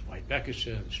his white bekeshe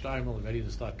and shtaimel, ready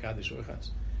to start Kaddish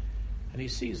Urchatz. And he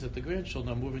sees that the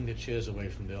grandchildren are moving their chairs away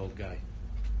from the old guy.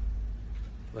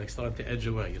 Like starting to edge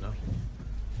away, you know.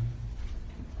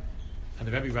 And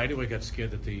the Rebbe right away got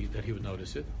scared that he would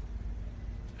notice it.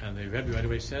 And the Rebbe right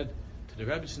away said to the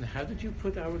Rebbe, how did you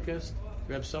put our guest,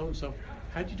 Reb so-and-so,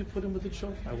 how did you put him with the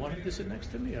children? I want him to sit next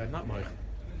to me. I'm not Moich.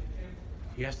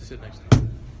 He has to sit next to me.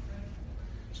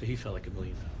 So he felt like $1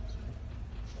 million.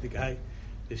 The guy,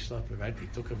 this schlapper, right, he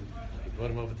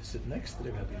brought him over to sit next to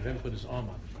the Rebbe. The Rebbe put his arm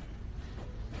on him.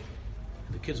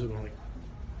 And the kids were going like,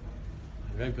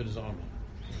 the Rebbe put his arm on him.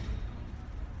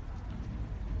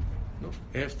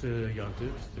 No. After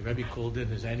Yontif, the Rebbe called in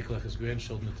his Aniklach, his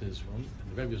grandchildren, to his room.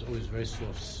 And the Rebbe was always very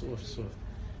soft.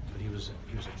 But he was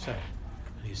upset.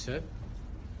 And he said,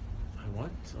 I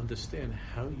want to understand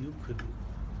how you could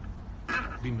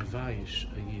be Mavayish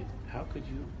a Yid. How could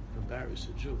you embarrass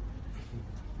a Jew?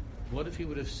 What if he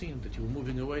would have seen that you were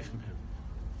moving away from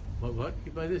him? What?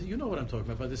 By this, you know what I'm talking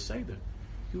about, by this Seder.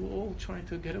 You were all trying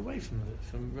to get away from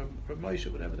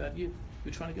Moshe, whatever that Yid. You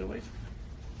were trying to get away from him.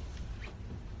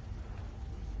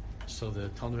 So the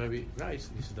Talmud Rebbe writes,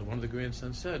 he said that one of the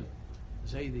grandsons said,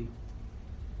 Zaidi,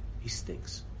 he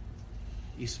stinks.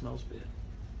 He smells bad.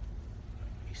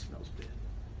 He smells bad.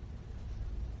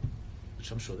 Which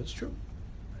I'm sure that's true.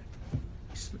 Right?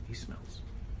 He smells.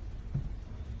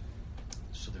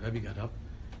 So the Rebbe got up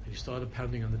and he started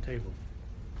pounding on the table.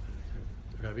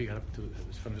 The Rebbe got up to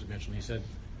his front of his bench and he said,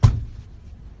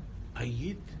 A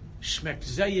Yid schmeckt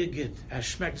sehr gut.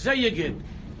 Schmeckt sehr gut.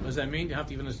 What does that mean? You have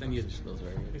to even understand Yiddish. It smells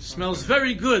very good. It smells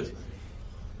very good.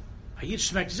 A Yid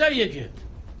schmeckt sehr good.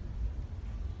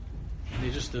 And he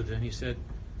just stood there and he said,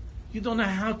 you don't know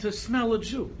how to smell a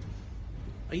Jew.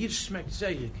 A Yid schmeckt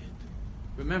sehr good.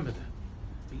 Remember that.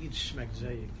 A Yid schmeckt sehr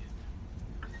good.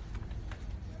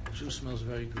 A Jew smells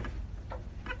very good.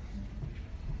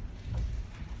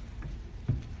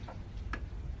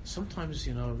 Sometimes,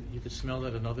 you could smell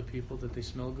that in other people, that they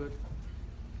smell good.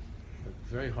 But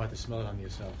very hard to smell it on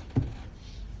yourself.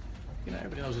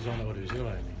 Everybody knows his own odors, you know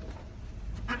what I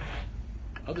mean?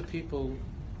 Other people,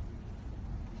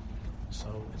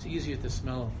 so it's easier to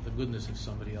smell the goodness of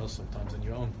somebody else sometimes than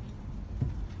your own.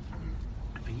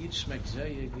 A Yid schmeckt sehr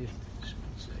gut.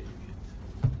 Schmeckt sehr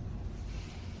gut.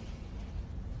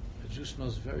 A Jew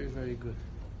smells very, very good.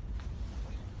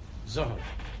 Zahav,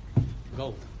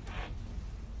 gold.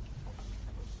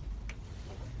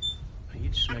 A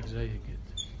Yid schmeckt sehr gut.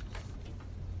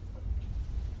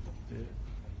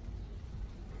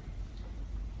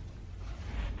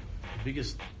 The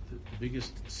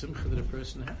biggest simcha that a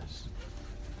person has.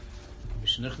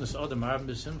 Mishnichnas Adam Arben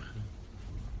b'simcha.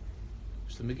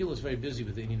 So the Megillah is very busy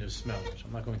with the Indian of smell, which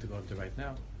I'm not going to go into right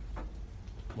now.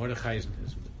 Mordechai is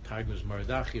Targum's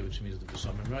Mordechai, which means the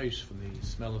Besamim Reish, from the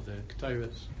smell of the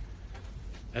Ketairas.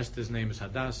 Esther's name is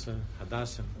Hadassah,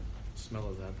 Hadassim, smell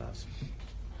of the Hadassim.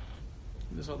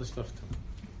 There's other stuff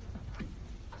too.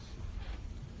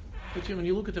 But when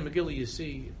you look at the Megillah, you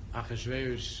see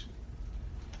Achashverosh.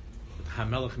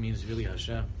 Hamelech means really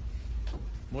Hashem.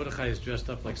 Mordechai is dressed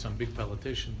up like some big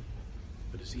politician,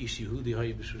 but it's Ish Yehudi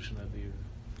Hayi B'Shushan Adir.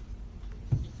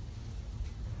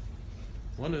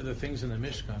 One of the things in the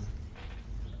Mishkan,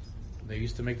 they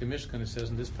used to make the Mishkan, it says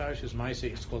in this parish, is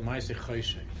Maaseh, it's called Maaseh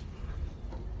Choshev.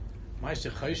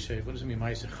 Maaseh Choshev, what does it mean,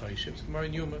 Maaseh Choshev? It's Gemara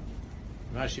in Yuma.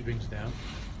 Rashi brings down.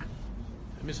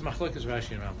 It means Machlok is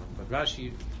Rashi and Rambam, but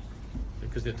Rashi,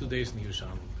 because there are 2 days in the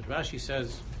Yerushalmi, but Rashi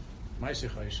says, Maaseh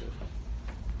Choshev,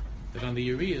 that on the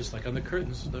Urias, like on the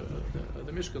curtains, the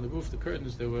Mishkan, the roof, the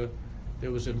curtains, there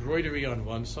was embroidery on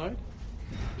one side,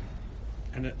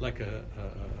 and like a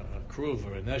kruv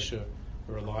or a nesha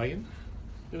or a lion.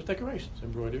 There was decorations,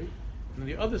 embroidery, and on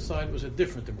the other side was a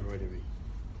different embroidery.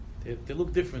 They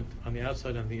look different on the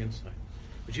outside and on the inside.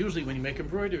 But usually, when you make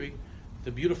embroidery,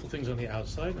 the beautiful things on the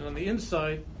outside, and on the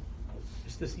inside,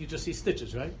 it's this, you just see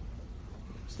stitches, right?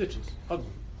 Stitches,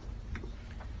 ugly.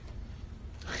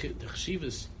 The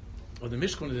chshivas or the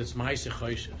Mishkan is Maaseh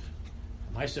Choshev.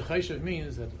 Maaseh Choshev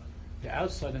means that the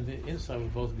outside and the inside were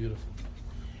both beautiful,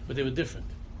 but they were different.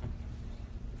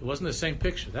 It wasn't the same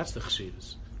picture. That's the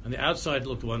chshivas. On the outside it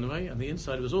looked one way, and the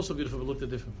inside it was also beautiful, but looked a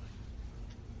different way.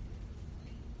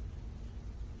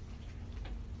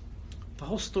 The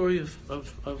whole story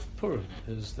of Purim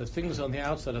is that things on the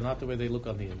outside are not the way they look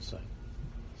on the inside.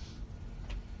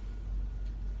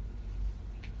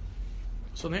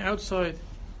 So on the outside,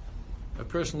 a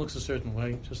person looks a certain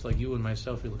way, just like you and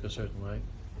myself, we look a certain way.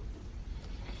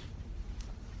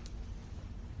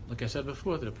 Like I said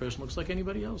before, that a person looks like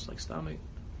anybody else, like Stam Yid.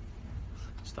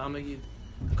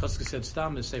 The Koska said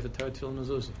Stam is Sefer Torah Tefillin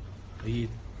Mezuzah. A Yid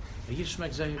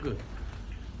schmecks very good.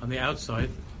 On the outside,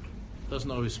 doesn't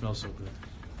always smell so good.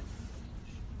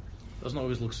 Doesn't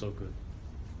always look so good.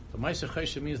 But Maaseh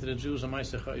Choshev means that a Jew is a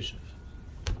Maaseh Choshev.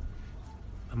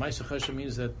 A Maaseh Choshev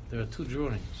means that there are 2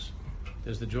 drawings.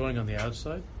 There's the drawing on the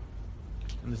outside,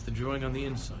 and there's the drawing on the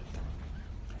inside.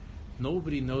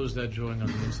 Nobody knows that drawing on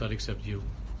the inside except you.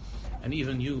 And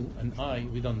even you and I,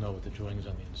 we don't know what the drawing is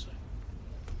on the inside.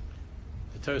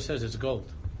 The Torah says it's gold,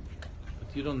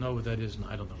 but you don't know what that is, and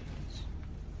I don't know what that is.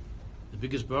 The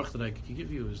biggest bracha that I can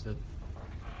give you is that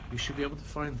you should be able to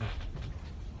find that.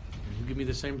 And you give me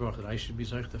the same bracha that I should be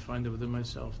zeich to find it within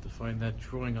myself, to find that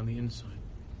drawing on the inside.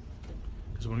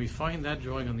 Because when we find that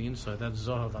drawing on the inside, that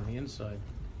zahav on the inside,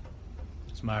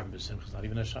 it's marvin b'simcha, it's not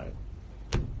even a shayla.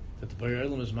 That the Bari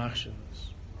Olam is machshav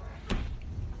us.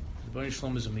 The Bari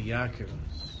Shalom is a miyakir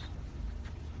us.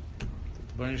 That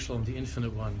the Bari Shalom, the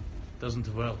infinite one, doesn't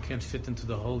dwell, can't fit into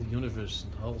the whole universe,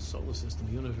 the whole solar system,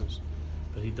 universe.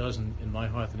 But he does in my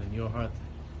heart and in your heart,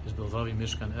 is Bilvavi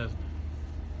Mishkan Evne.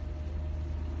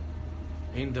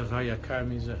 Ein davar yakar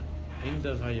mizeh. Ein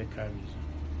davar yakar mizeh.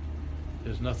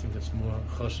 There's nothing that's more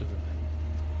choshev than that.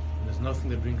 And there's nothing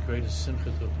that brings greater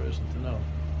simcha to a person to know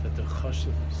that the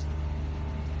choshev is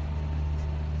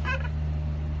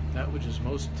that which is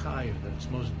most tired, that's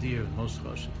most dear, and most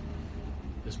choshev,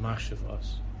 is machshav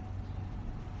us.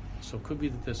 So it could be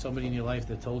that there's somebody in your life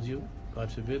that told you,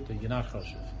 God forbid, that you're not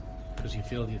choshev because you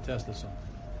failed your test or something.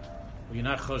 Or you're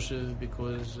not choshev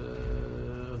because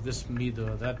of this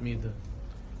midah or that midah.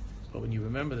 But when you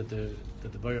remember that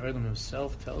the Bari Olam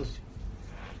himself tells you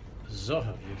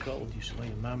Zohar, your gold, you should know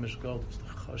your mamish gold is the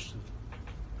choshev,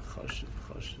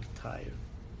 tired.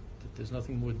 That there's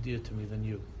nothing more dear to me than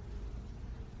you.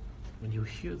 When you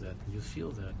hear that, when you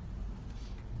feel that,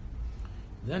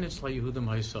 then it's like Yehuda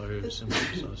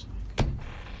Ma'asar,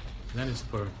 then it's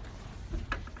Purim.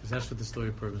 Because that's what the story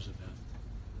of Purim is about.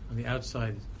 On the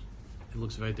outside, it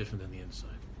looks very different than the inside.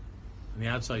 On the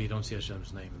outside, you don't see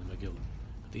Hashem's name in the Megillah.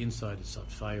 But the inside is on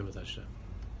fire with Hashem.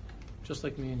 Just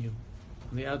like me and you.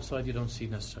 On the outside, you don't see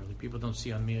necessarily. People don't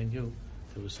see on me and you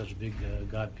that we're such big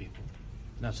God people.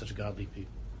 Not such godly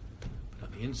people. But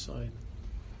on the inside,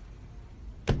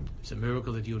 it's a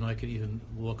miracle that you and I can even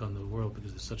walk on the world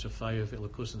because there's such a fire of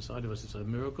Elokus inside of us. It's a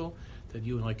miracle that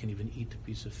you and I can even eat a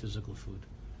piece of physical food.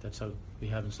 That's how we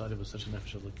have inside of us such a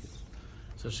nefesh Elokis.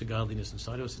 Such a godliness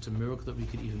inside of us. It's a miracle that we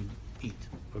could even eat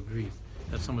or breathe.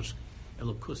 That's how much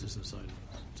Elokus is inside of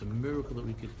us. It's a miracle that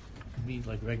we could be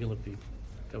like regular people,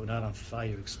 that we're not on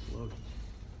fire exploding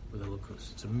with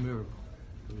Elokus. It's a miracle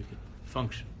that we could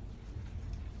function.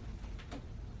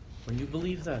 When you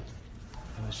believe that,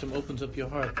 and Hashem opens up your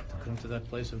heart to come to that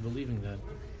place of believing that,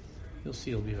 you'll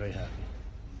see you'll be very happy.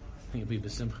 You'll be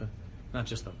besimcha, not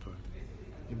just on Purim.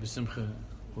 You'll be besimcha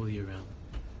all year round.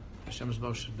 Hashem's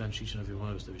Baruch should bench each and every one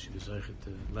of us that we should be zeichet to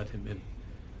let Him in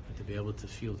and to be able to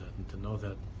feel that and to know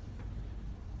that.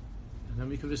 And then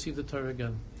we can receive the Torah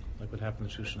again, like what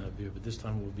happened in Shushan Abir, but this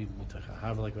time it will be mitach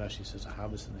ahava, like Rashi says,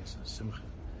 ahavas and simcha.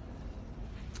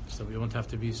 So we won't have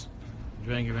to be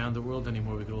driving around the world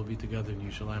anymore. We could all be together in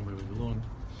Yerushalayim where we belong.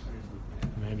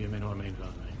 Maybe I may not remain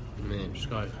God. Amen.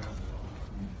 Sky.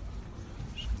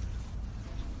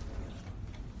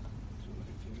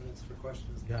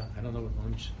 Questions? Yeah, I don't know what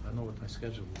lunch. I don't know what my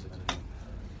schedule is exactly.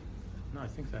 No, I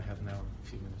think I have now a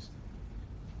few minutes.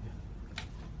 Yeah.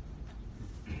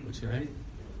 What's your name?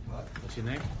 What? What's your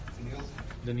name? Daniel.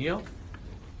 Daniel?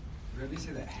 Would you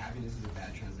say that happiness is a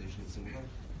bad translation of simcha?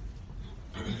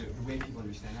 The way people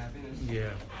understand happiness?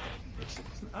 Yeah. It's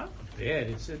not bad.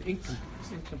 It's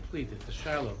incomplete. It's a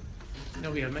shallow. You know,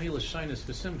 we have many lashonos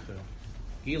for simcha.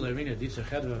 Gila, Rina, Ditza,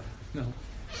 Chedva. No.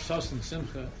 Sos and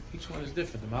Simcha, each one is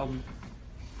different. The Malbim,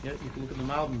 yeah, you can look at the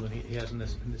Malbim when he has in the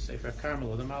Sefer Carmel,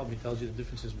 or the Malbim, he tells you the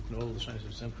differences between all the Lashonos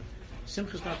of Simcha.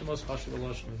 Simcha is not the most chashuv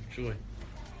lashon of joy.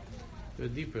 There are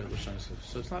deeper Lashonos,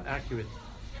 so it's not accurate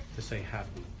to say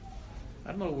happy.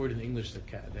 I don't know a word in English that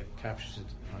captures it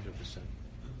 100%,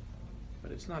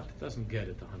 but it's not. It doesn't get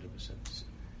it 100%.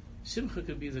 Simcha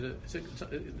could be that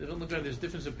there's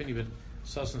difference of opinion between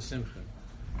Sos and Simcha,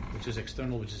 which is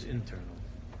external, which is internal.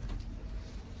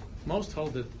 Most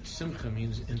hold that simcha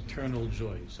means internal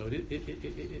joy. So it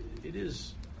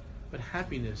is, but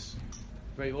happiness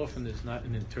very often is not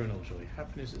an internal joy.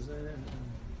 Happiness is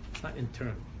it's not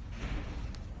internal.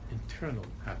 Internal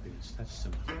happiness, that's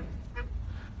simcha.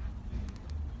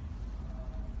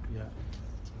 Yeah.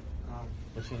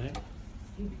 What's your name?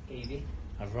 Avi.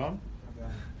 Avram?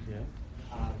 Yeah.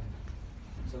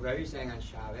 So Rebbe saying on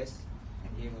Shabbos,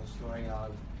 and gave a story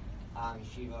of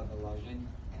Yeshiva Volozhin,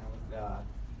 and with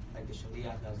like the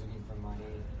shaliach that was looking for money,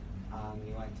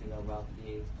 he went to the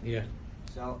wealthy. Yeah.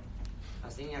 So I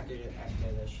was thinking after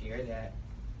the shir that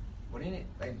wouldn't it,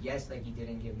 like, yes, like he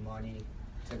didn't give money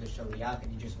to the shaliach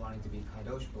and he just wanted to be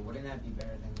kadosh, but wouldn't that be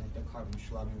better than like the carbon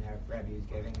shlugim that Rebbe was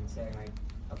giving and saying like,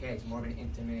 okay, it's more of an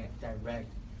intimate,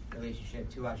 direct relationship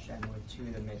to Hashem or to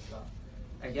the mitzvah.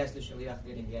 I guess the shaliach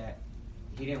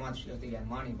he didn't want the shaliach to get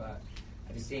money, but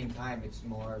at the same time, it's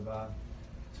more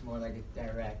like a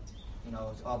direct,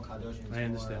 it's all kadosh. And it's I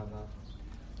understand.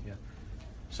 Yeah.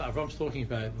 So Avram's talking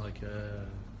about like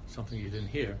something you didn't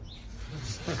hear.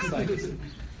 So it's like we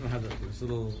don't have this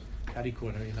little catty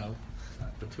corner,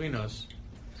 between us.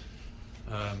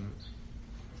 I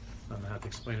don't know how to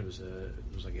explain it.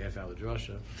 It was like a half-hour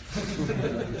drasha.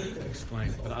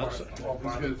 Explain. But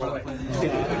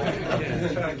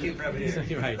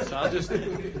right. So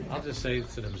I'll just say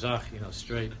to them, Zach,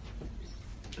 straight.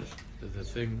 The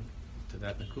thing to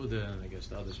that nakuda, and I guess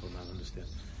the others will not understand.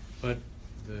 But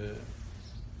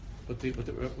what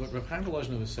Rav Chaim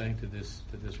Volozhin was saying to this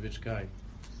rich guy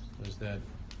was that,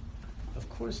 of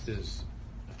course there's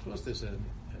a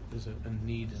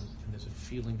need and there's a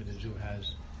feeling that a Jew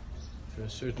has for a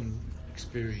certain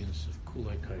experience of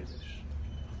kulei kodesh.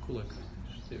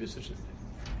 There is such a thing.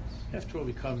 After all,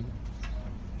 we come in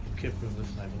Kippur and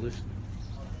Lifnai.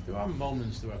 There are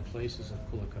moments, there are places of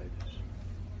kulei kodesh.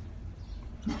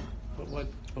 But what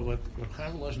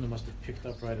Chaim Volozhin must have picked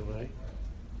up right away,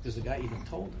 because the guy even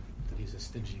told him that he's a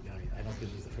stingy guy. I don't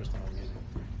think this is the first time I'm meeting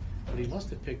him. But he must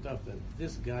have picked up that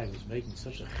this guy was making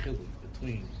such a chiluk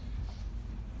between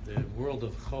the world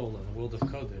of Chol and the world of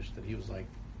Kodesh that he was like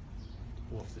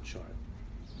off the chart.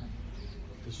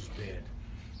 this is bad.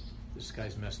 This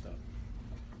guy's messed up.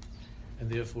 And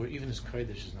therefore, even his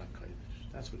Kodesh is not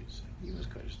Kodesh. That's what he's saying. Even his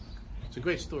Kodesh is not Kodesh. It's a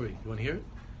great story. You want to hear it?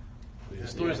 The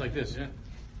story is like this. Yeah.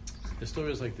 The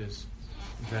story is like this.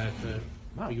 That,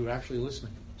 wow, you were actually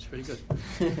listening. It's pretty good.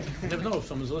 You never know if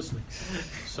someone's listening.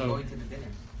 So, Going to the dinner.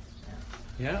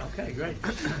 yeah, okay, great. Go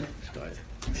ahead.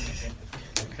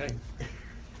 Okay.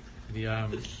 The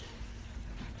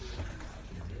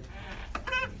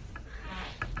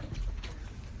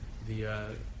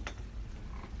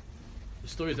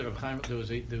story is that Reb Chaim,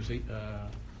 there's a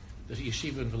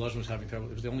yeshiva in Volozhin was having terrible.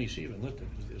 It was the only yeshiva in Little.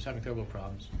 It was having terrible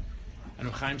problems, and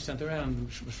Reb Chaim sent around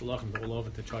Mishulachim all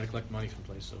over to try to collect money from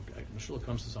place. So Mishulach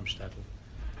comes to some shtetl,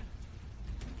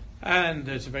 and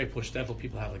it's a very poor shtetl.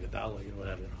 People have like $1,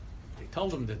 whatever. They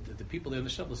told him that the people there in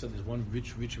the shtetl said there's one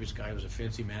rich guy who has a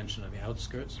fancy mansion on the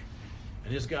outskirts,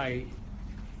 and this guy,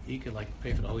 he could like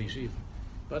pay for the whole yeshiva,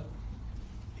 but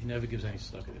he never gives any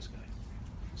stock to this guy.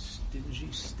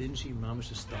 Stingy,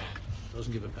 mamish star.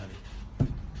 Doesn't give a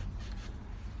penny.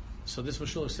 So this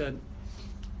Meshulach said,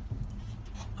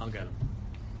 I'll get him.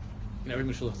 And every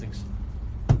Meshulach thinks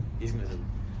he's going to do it.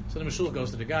 So the Meshulach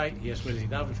goes to the guy, he asks where does he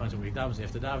daven, finds out where he davens,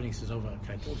 after davening he says, can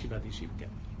I talk to you about these sheep?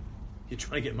 You're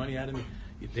trying to get money out of me?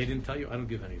 They didn't tell you? I don't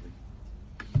give anything.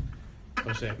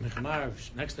 Next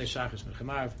day, Shachris,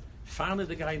 Mechamarv. Finally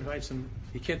the guy invites him,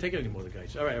 he can't take it anymore, the guy. He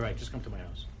says, all right, just come to my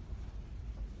house.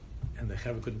 And the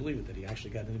Chaver couldn't believe it, that he actually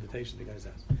got an invitation to the guy's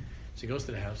house. So he goes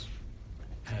to the house,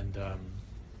 and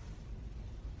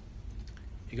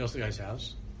he goes to the guy's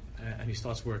house, and he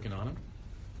starts working on him.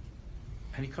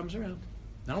 And he comes around.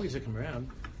 Not only does he come around,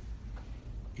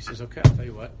 he says, okay, I'll tell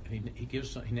you what. And he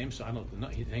names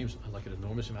like an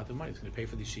enormous amount of money. He's going to pay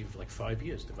for the yeshiva for like 5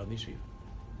 years to run the yeshiva.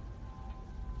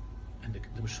 And the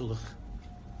Meshulach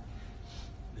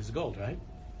is gold, right?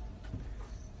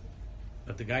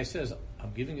 But the guy says,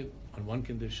 I'm giving it on one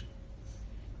condition.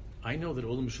 I know that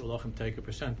all the Meshulachim take a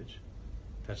percentage.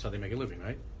 That's how they make a living,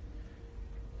 right?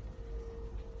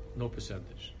 No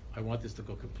percentage. I want this to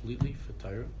go completely for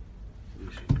Torah, for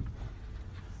the yeshiva.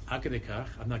 Akadekach,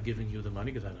 I'm not giving you the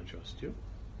money because I don't trust you.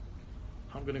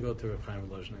 I'm going to go to Reb Chaim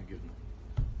Volozhin and give him.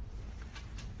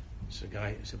 So the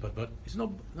guy said, but it's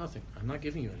nothing. I'm not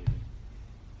giving you anything.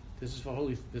 This is for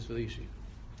this is for the yeshiva.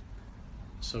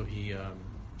 So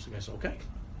so the guy said, okay,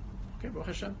 Baruch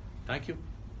Hashem, thank you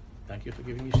for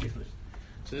giving me yeshiva.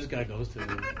 So this guy goes to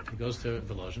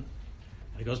Volozhin,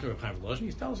 and he goes to Reb Chaim Volozhin.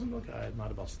 He tells him, look, I'm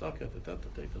not about stock. The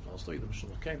whole story. The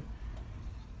Meshulach came,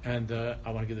 and I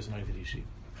want to give this money to the yeshiva.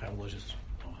 Chaim Volozhin says,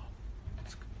 oh,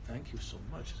 thank you so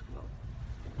much.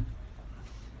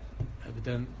 But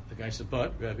then the guy said,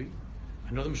 but Rebbe,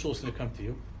 I know the Meshulach is going to come to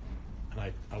you,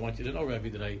 and I want you to know, Rebbe,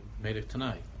 that I made it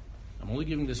tonight. I'm only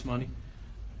giving this money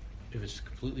if it's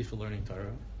completely for learning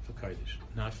Torah, for Kodesh,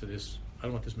 not for this. I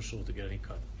don't want this Meshulach to get any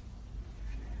cut.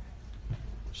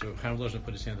 So Chaim Volozhin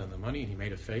put his hand on the money, and he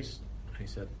made a face, and he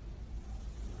said,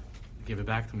 he gave it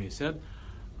back to me. He said,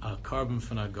 a carbon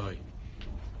from a goy.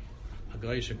 A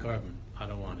goyish carbon. I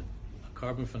don't want it. A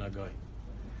carbon from a goy.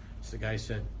 So the guy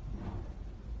said,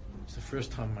 it's the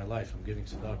first time in my life I'm giving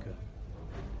tzedakah.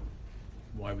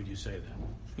 Why would you say that?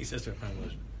 He says to Chaim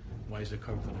Volozhin, why is there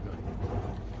carbon from a goy?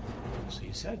 So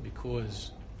he said,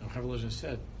 because Chaim Volozhin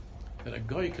said that a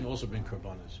goy can also bring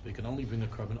karbanos, but he can only bring a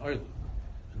carbon oila.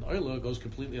 And oila goes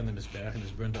completely on the mizbeach and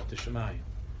is burned up to Shemayim.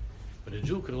 But a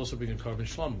Jew could also bring a carbon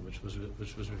shlomim, which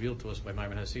was revealed to us by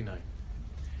Maimon HaSinai.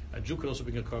 A Jew could also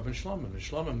bring a carbon shlomim. And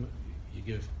shlomim, you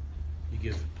give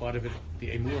part of it, the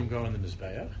emurim go on the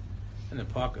mizbeach, and then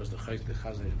part goes the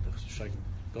chazay,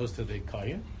 goes to the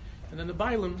kayin, and then the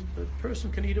bailim, the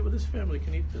person can eat it with his family,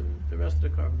 can eat the rest of the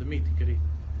carbon, the meat he could eat.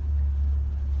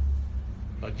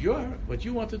 But what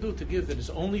you want to do to give that is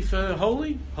only for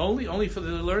holy, only for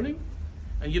the learning,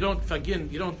 and you don't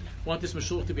want this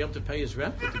Meshulach to be able to pay his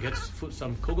rent, but to get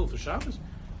some kugel for Shabbos.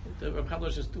 The Reb Chaim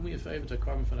Volozhin says, do me a favor, to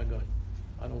carbon for a guy.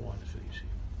 I don't want it for the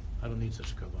yeshiva. I don't need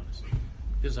such karbanos.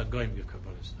 This is a guy who give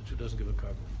karbanos. The Jew doesn't give a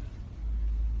carbon like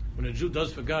that. When a Jew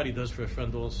does for God, he does for a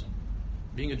friend also.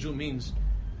 Being a Jew means,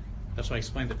 that's why I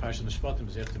explained that Parshat Mishpatim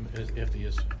is after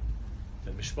Yisro.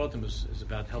 That Mishpatim is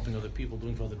about helping other people,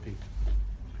 doing for other people.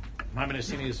 Maimon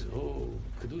HaSinai is,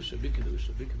 Kedusha, big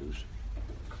Kedusha, big Kedusha.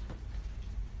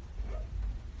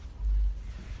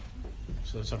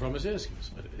 So that's Avram is asking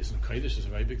us. But isn't Kodesh is a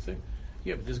very big thing?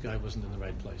 Yeah, but this guy wasn't in the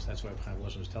right place. That's why Reb Chaim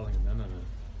Volozhin was telling him, no.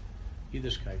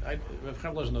 Yiddishkeit. Reb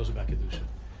Chaim Volozhin knows about Kedusha.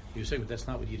 He was saying, but that's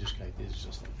not what Yiddishkeit is,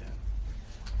 just like that.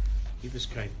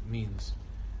 Yiddishkeit means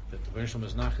that the Rebbeinu Shalom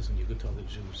is nachas and you're good to other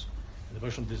Jews. And the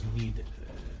Rebbeinu Shalom doesn't need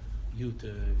you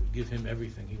to give him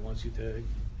everything. He wants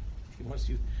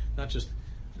you not just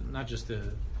not just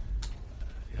the.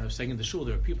 I was saying in the shul,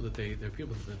 there are people that they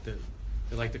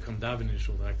like to come daven in the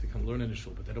shul, they like to come learn in the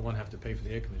shul, but they don't want to have to pay for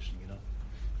the air conditioning.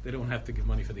 They don't want to have to give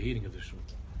money for the heating of the shul.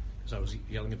 Because I was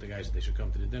yelling at the guys that they should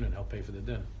come to the dinner and help pay for the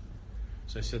dinner.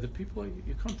 So I said, the people,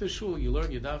 you come to the shul, you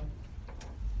learn, you daven,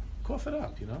 cough it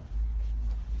up.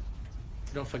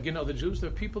 Forget the Jews. There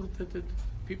are people that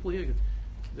people here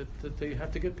that they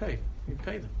have to get paid. You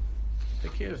pay them.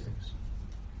 Take care of things.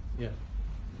 Yeah.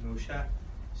 Moshe,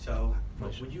 so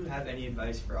Moshe. Would you have any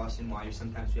advice for us in why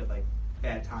sometimes we have like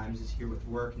bad times this year with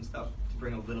work and stuff to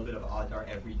bring a little bit of Adar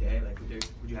every day? Like, would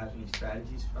you have any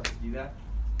strategies for us to do that?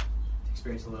 To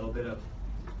experience a little bit of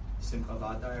Simcha of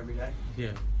Adar every day?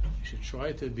 Yeah. You should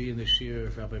try to be in the shir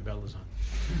of Rabbi Belazon.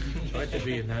 Try to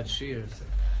be in that shir,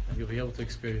 and you'll be able to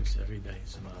experience every day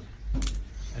Samadhi.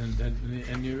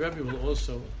 And your Rebbe will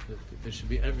also, there should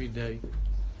be every day,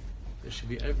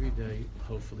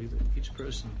 hopefully, that each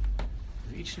person,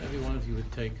 each and every one of you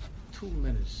would take 2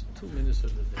 minutes of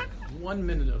the day, 1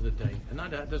 minute of the day, and not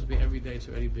that doesn't be every day, it's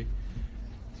already big.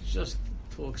 Just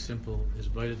talk simple,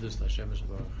 Hisbodedus Hashem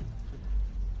Yisborach.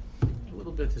 A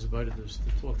little bit Hisbodedus,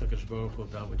 to talk to Hakadosh Baruch Hu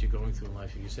about what you're going through in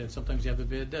life. You said sometimes you have a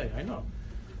bad day. I know.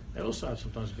 I also have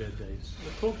sometimes bad days.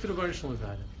 But talk to the Baruch Shalom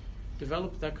about it.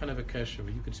 Develop that kind of a kesher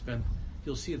where you could spend.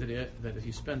 You'll see that if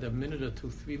you spend a minute or 2,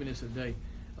 3 minutes a day,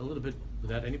 a little bit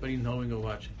without anybody knowing or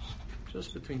watching,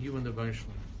 just between you and the Baruch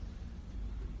Shalom.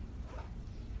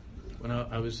 When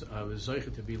I was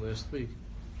zeicher to be last week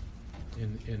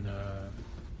in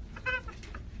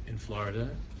Florida,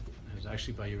 I was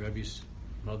actually by your Rebbe's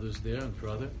mother's there and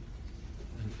brother,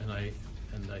 and I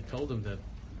told them that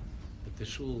the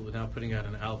shul were now putting out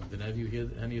an album. Did any of you hear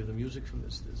any of the music from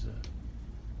this?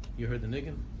 You heard the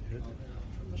niggin?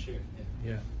 From the shir.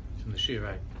 Yeah, from the shir,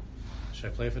 right? Should I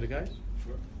play it for the guys?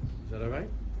 Sure. Is that all right?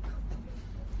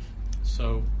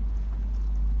 So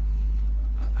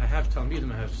I have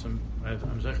talmidim.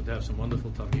 I'm zeicher to have some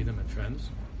wonderful talmidim and friends,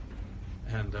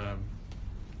 and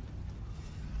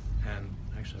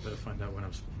actually I better find out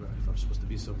if I'm supposed to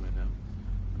be somewhere now.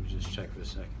 Let me just check for a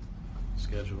second.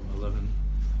 Schedule 11.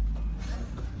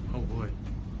 Oh boy,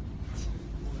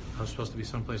 I was supposed to be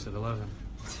someplace at 11.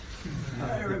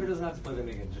 Rebbe doesn't have to play the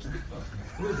niggin, just I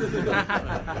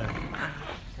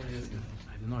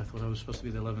didn't know. I thought I was supposed to be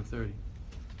at 11:30.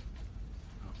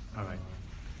 Oh, all right.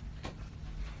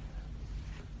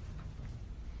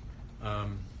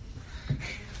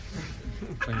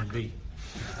 Plan B.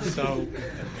 So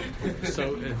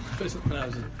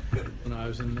when I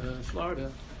was in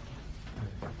Florida,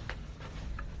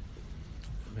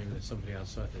 maybe there's somebody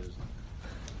outside there.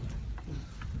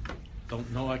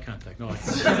 No eye contact. No eye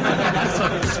contact.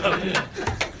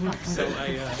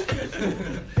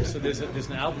 So there's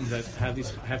an album that have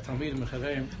Talmidim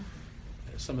Mechaveim.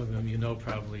 Some of them you know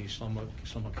probably, Shlomo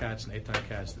Katz and Eitan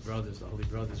Katz, the Holy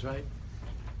Brothers, right?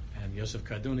 And Yosef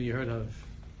Karduna, you heard of.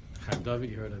 Chaim David,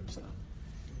 you heard of.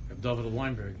 David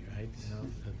Weinberg, right?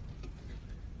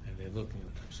 And they're looking.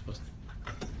 I'm supposed to.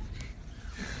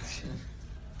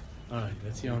 All right,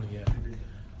 that's the only. Yeah,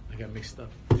 I got mixed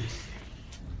up.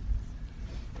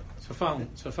 So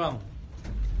follow.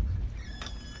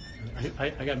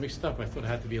 I got mixed up. I thought it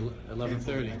had to be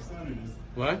 11:30.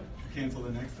 What? Cancel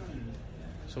the next one.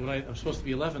 So I'm supposed to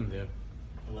be 11 there.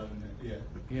 11, yeah.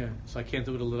 Yeah. So I can't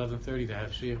do it at 11:30 to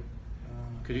have shir.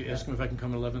 Could you ask him if I can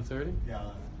come at 11:30? Yeah.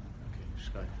 Okay,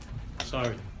 Sky.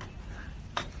 Sorry.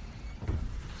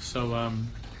 So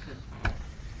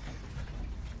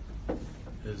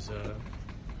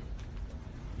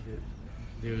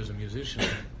there is a musician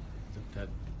that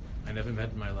I never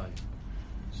met in my life.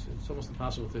 It's almost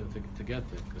impossible to get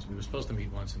there because we were supposed to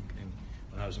meet once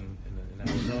when I was in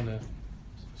Arizona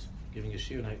giving a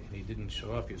shir and he didn't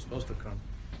show up. He was supposed to come.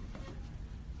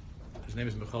 His name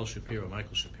is Michael Shapiro.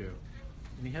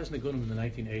 And he has Nigunim in the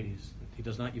 1980s. He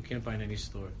does not. You can't buy in any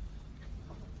store.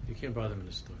 You can't buy them in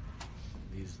the store.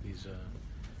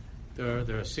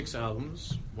 There are 6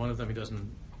 albums. One of them he doesn't.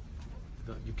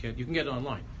 You can get it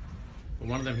online, but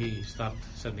one of them he stopped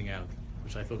sending out,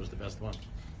 which I thought was the best one.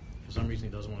 For some reason,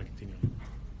 he doesn't want to continue.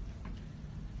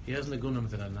 He has Nigunim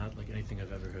that are not like anything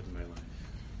I've ever heard in my life.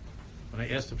 When I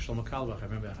asked him Shlomo Kalbach, I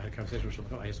remember I had a conversation with Shlomo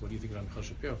Kalbach. I asked, "What do you think about Michael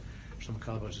Shapiro?" Shlomo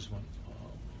Kalbach just went,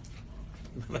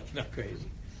 like not crazy.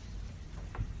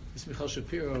 This Michael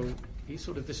Shapiro, he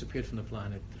sort of disappeared from the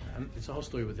planet. And it's a whole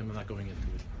story with him. I'm not going into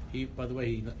it. He, by the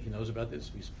way, he knows about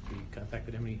this. We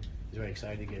contacted him. And he's very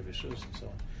excited. He gave us shoes and so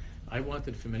on. I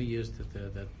wanted for many years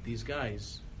that these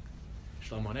guys,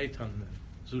 Shlomo Eitan,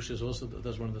 Zusha also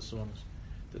does one of the songs,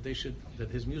 that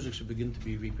his music should begin to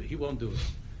be repeated. He won't do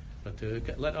it, but to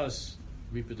let us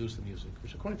reproduce the music,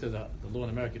 which according to the law in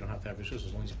America, you don't have to have rishus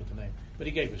as long as you put the name. But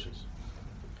he gave rishus.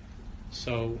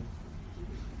 So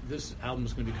this album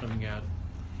is going to be coming out.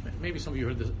 Maybe some of you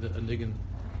heard the Niggin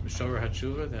Mishora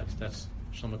Hatshuva. That's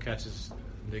Shlomo Katz's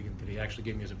Niggin that he actually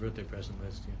gave me as a birthday present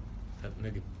last year. That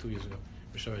Niggin 2 years ago,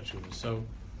 Mishora Hatshuva. So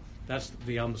that's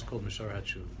the album is called Mishora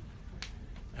Hatshuva.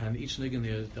 And each Niggin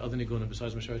there, the other Niggunim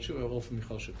besides Mishora Hatshuva, are all from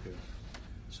Michal Shapiro.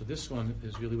 So this one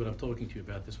is really what I'm talking to you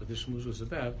about. This is what this shmooze was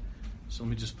about. So let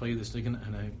me just play you this Niggin,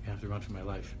 and I have to run for my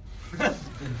life.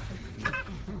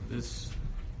 This.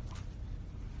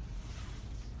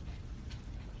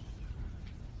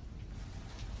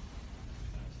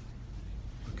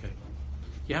 Okay.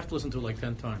 You have to listen to it like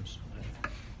 10 times.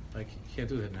 I can't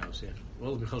do that now. So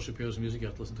all of Michal Shapiro's music you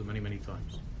have to listen to many, many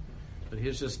times. But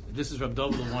this is Reb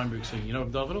David Weinberg singing. You know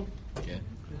Reb David? Yeah.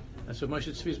 That's what Moshe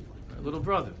Tzvi's little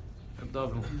brother, Reb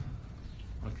David.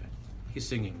 Okay. He's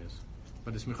singing this.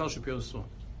 But it's Michal Shapiro's song.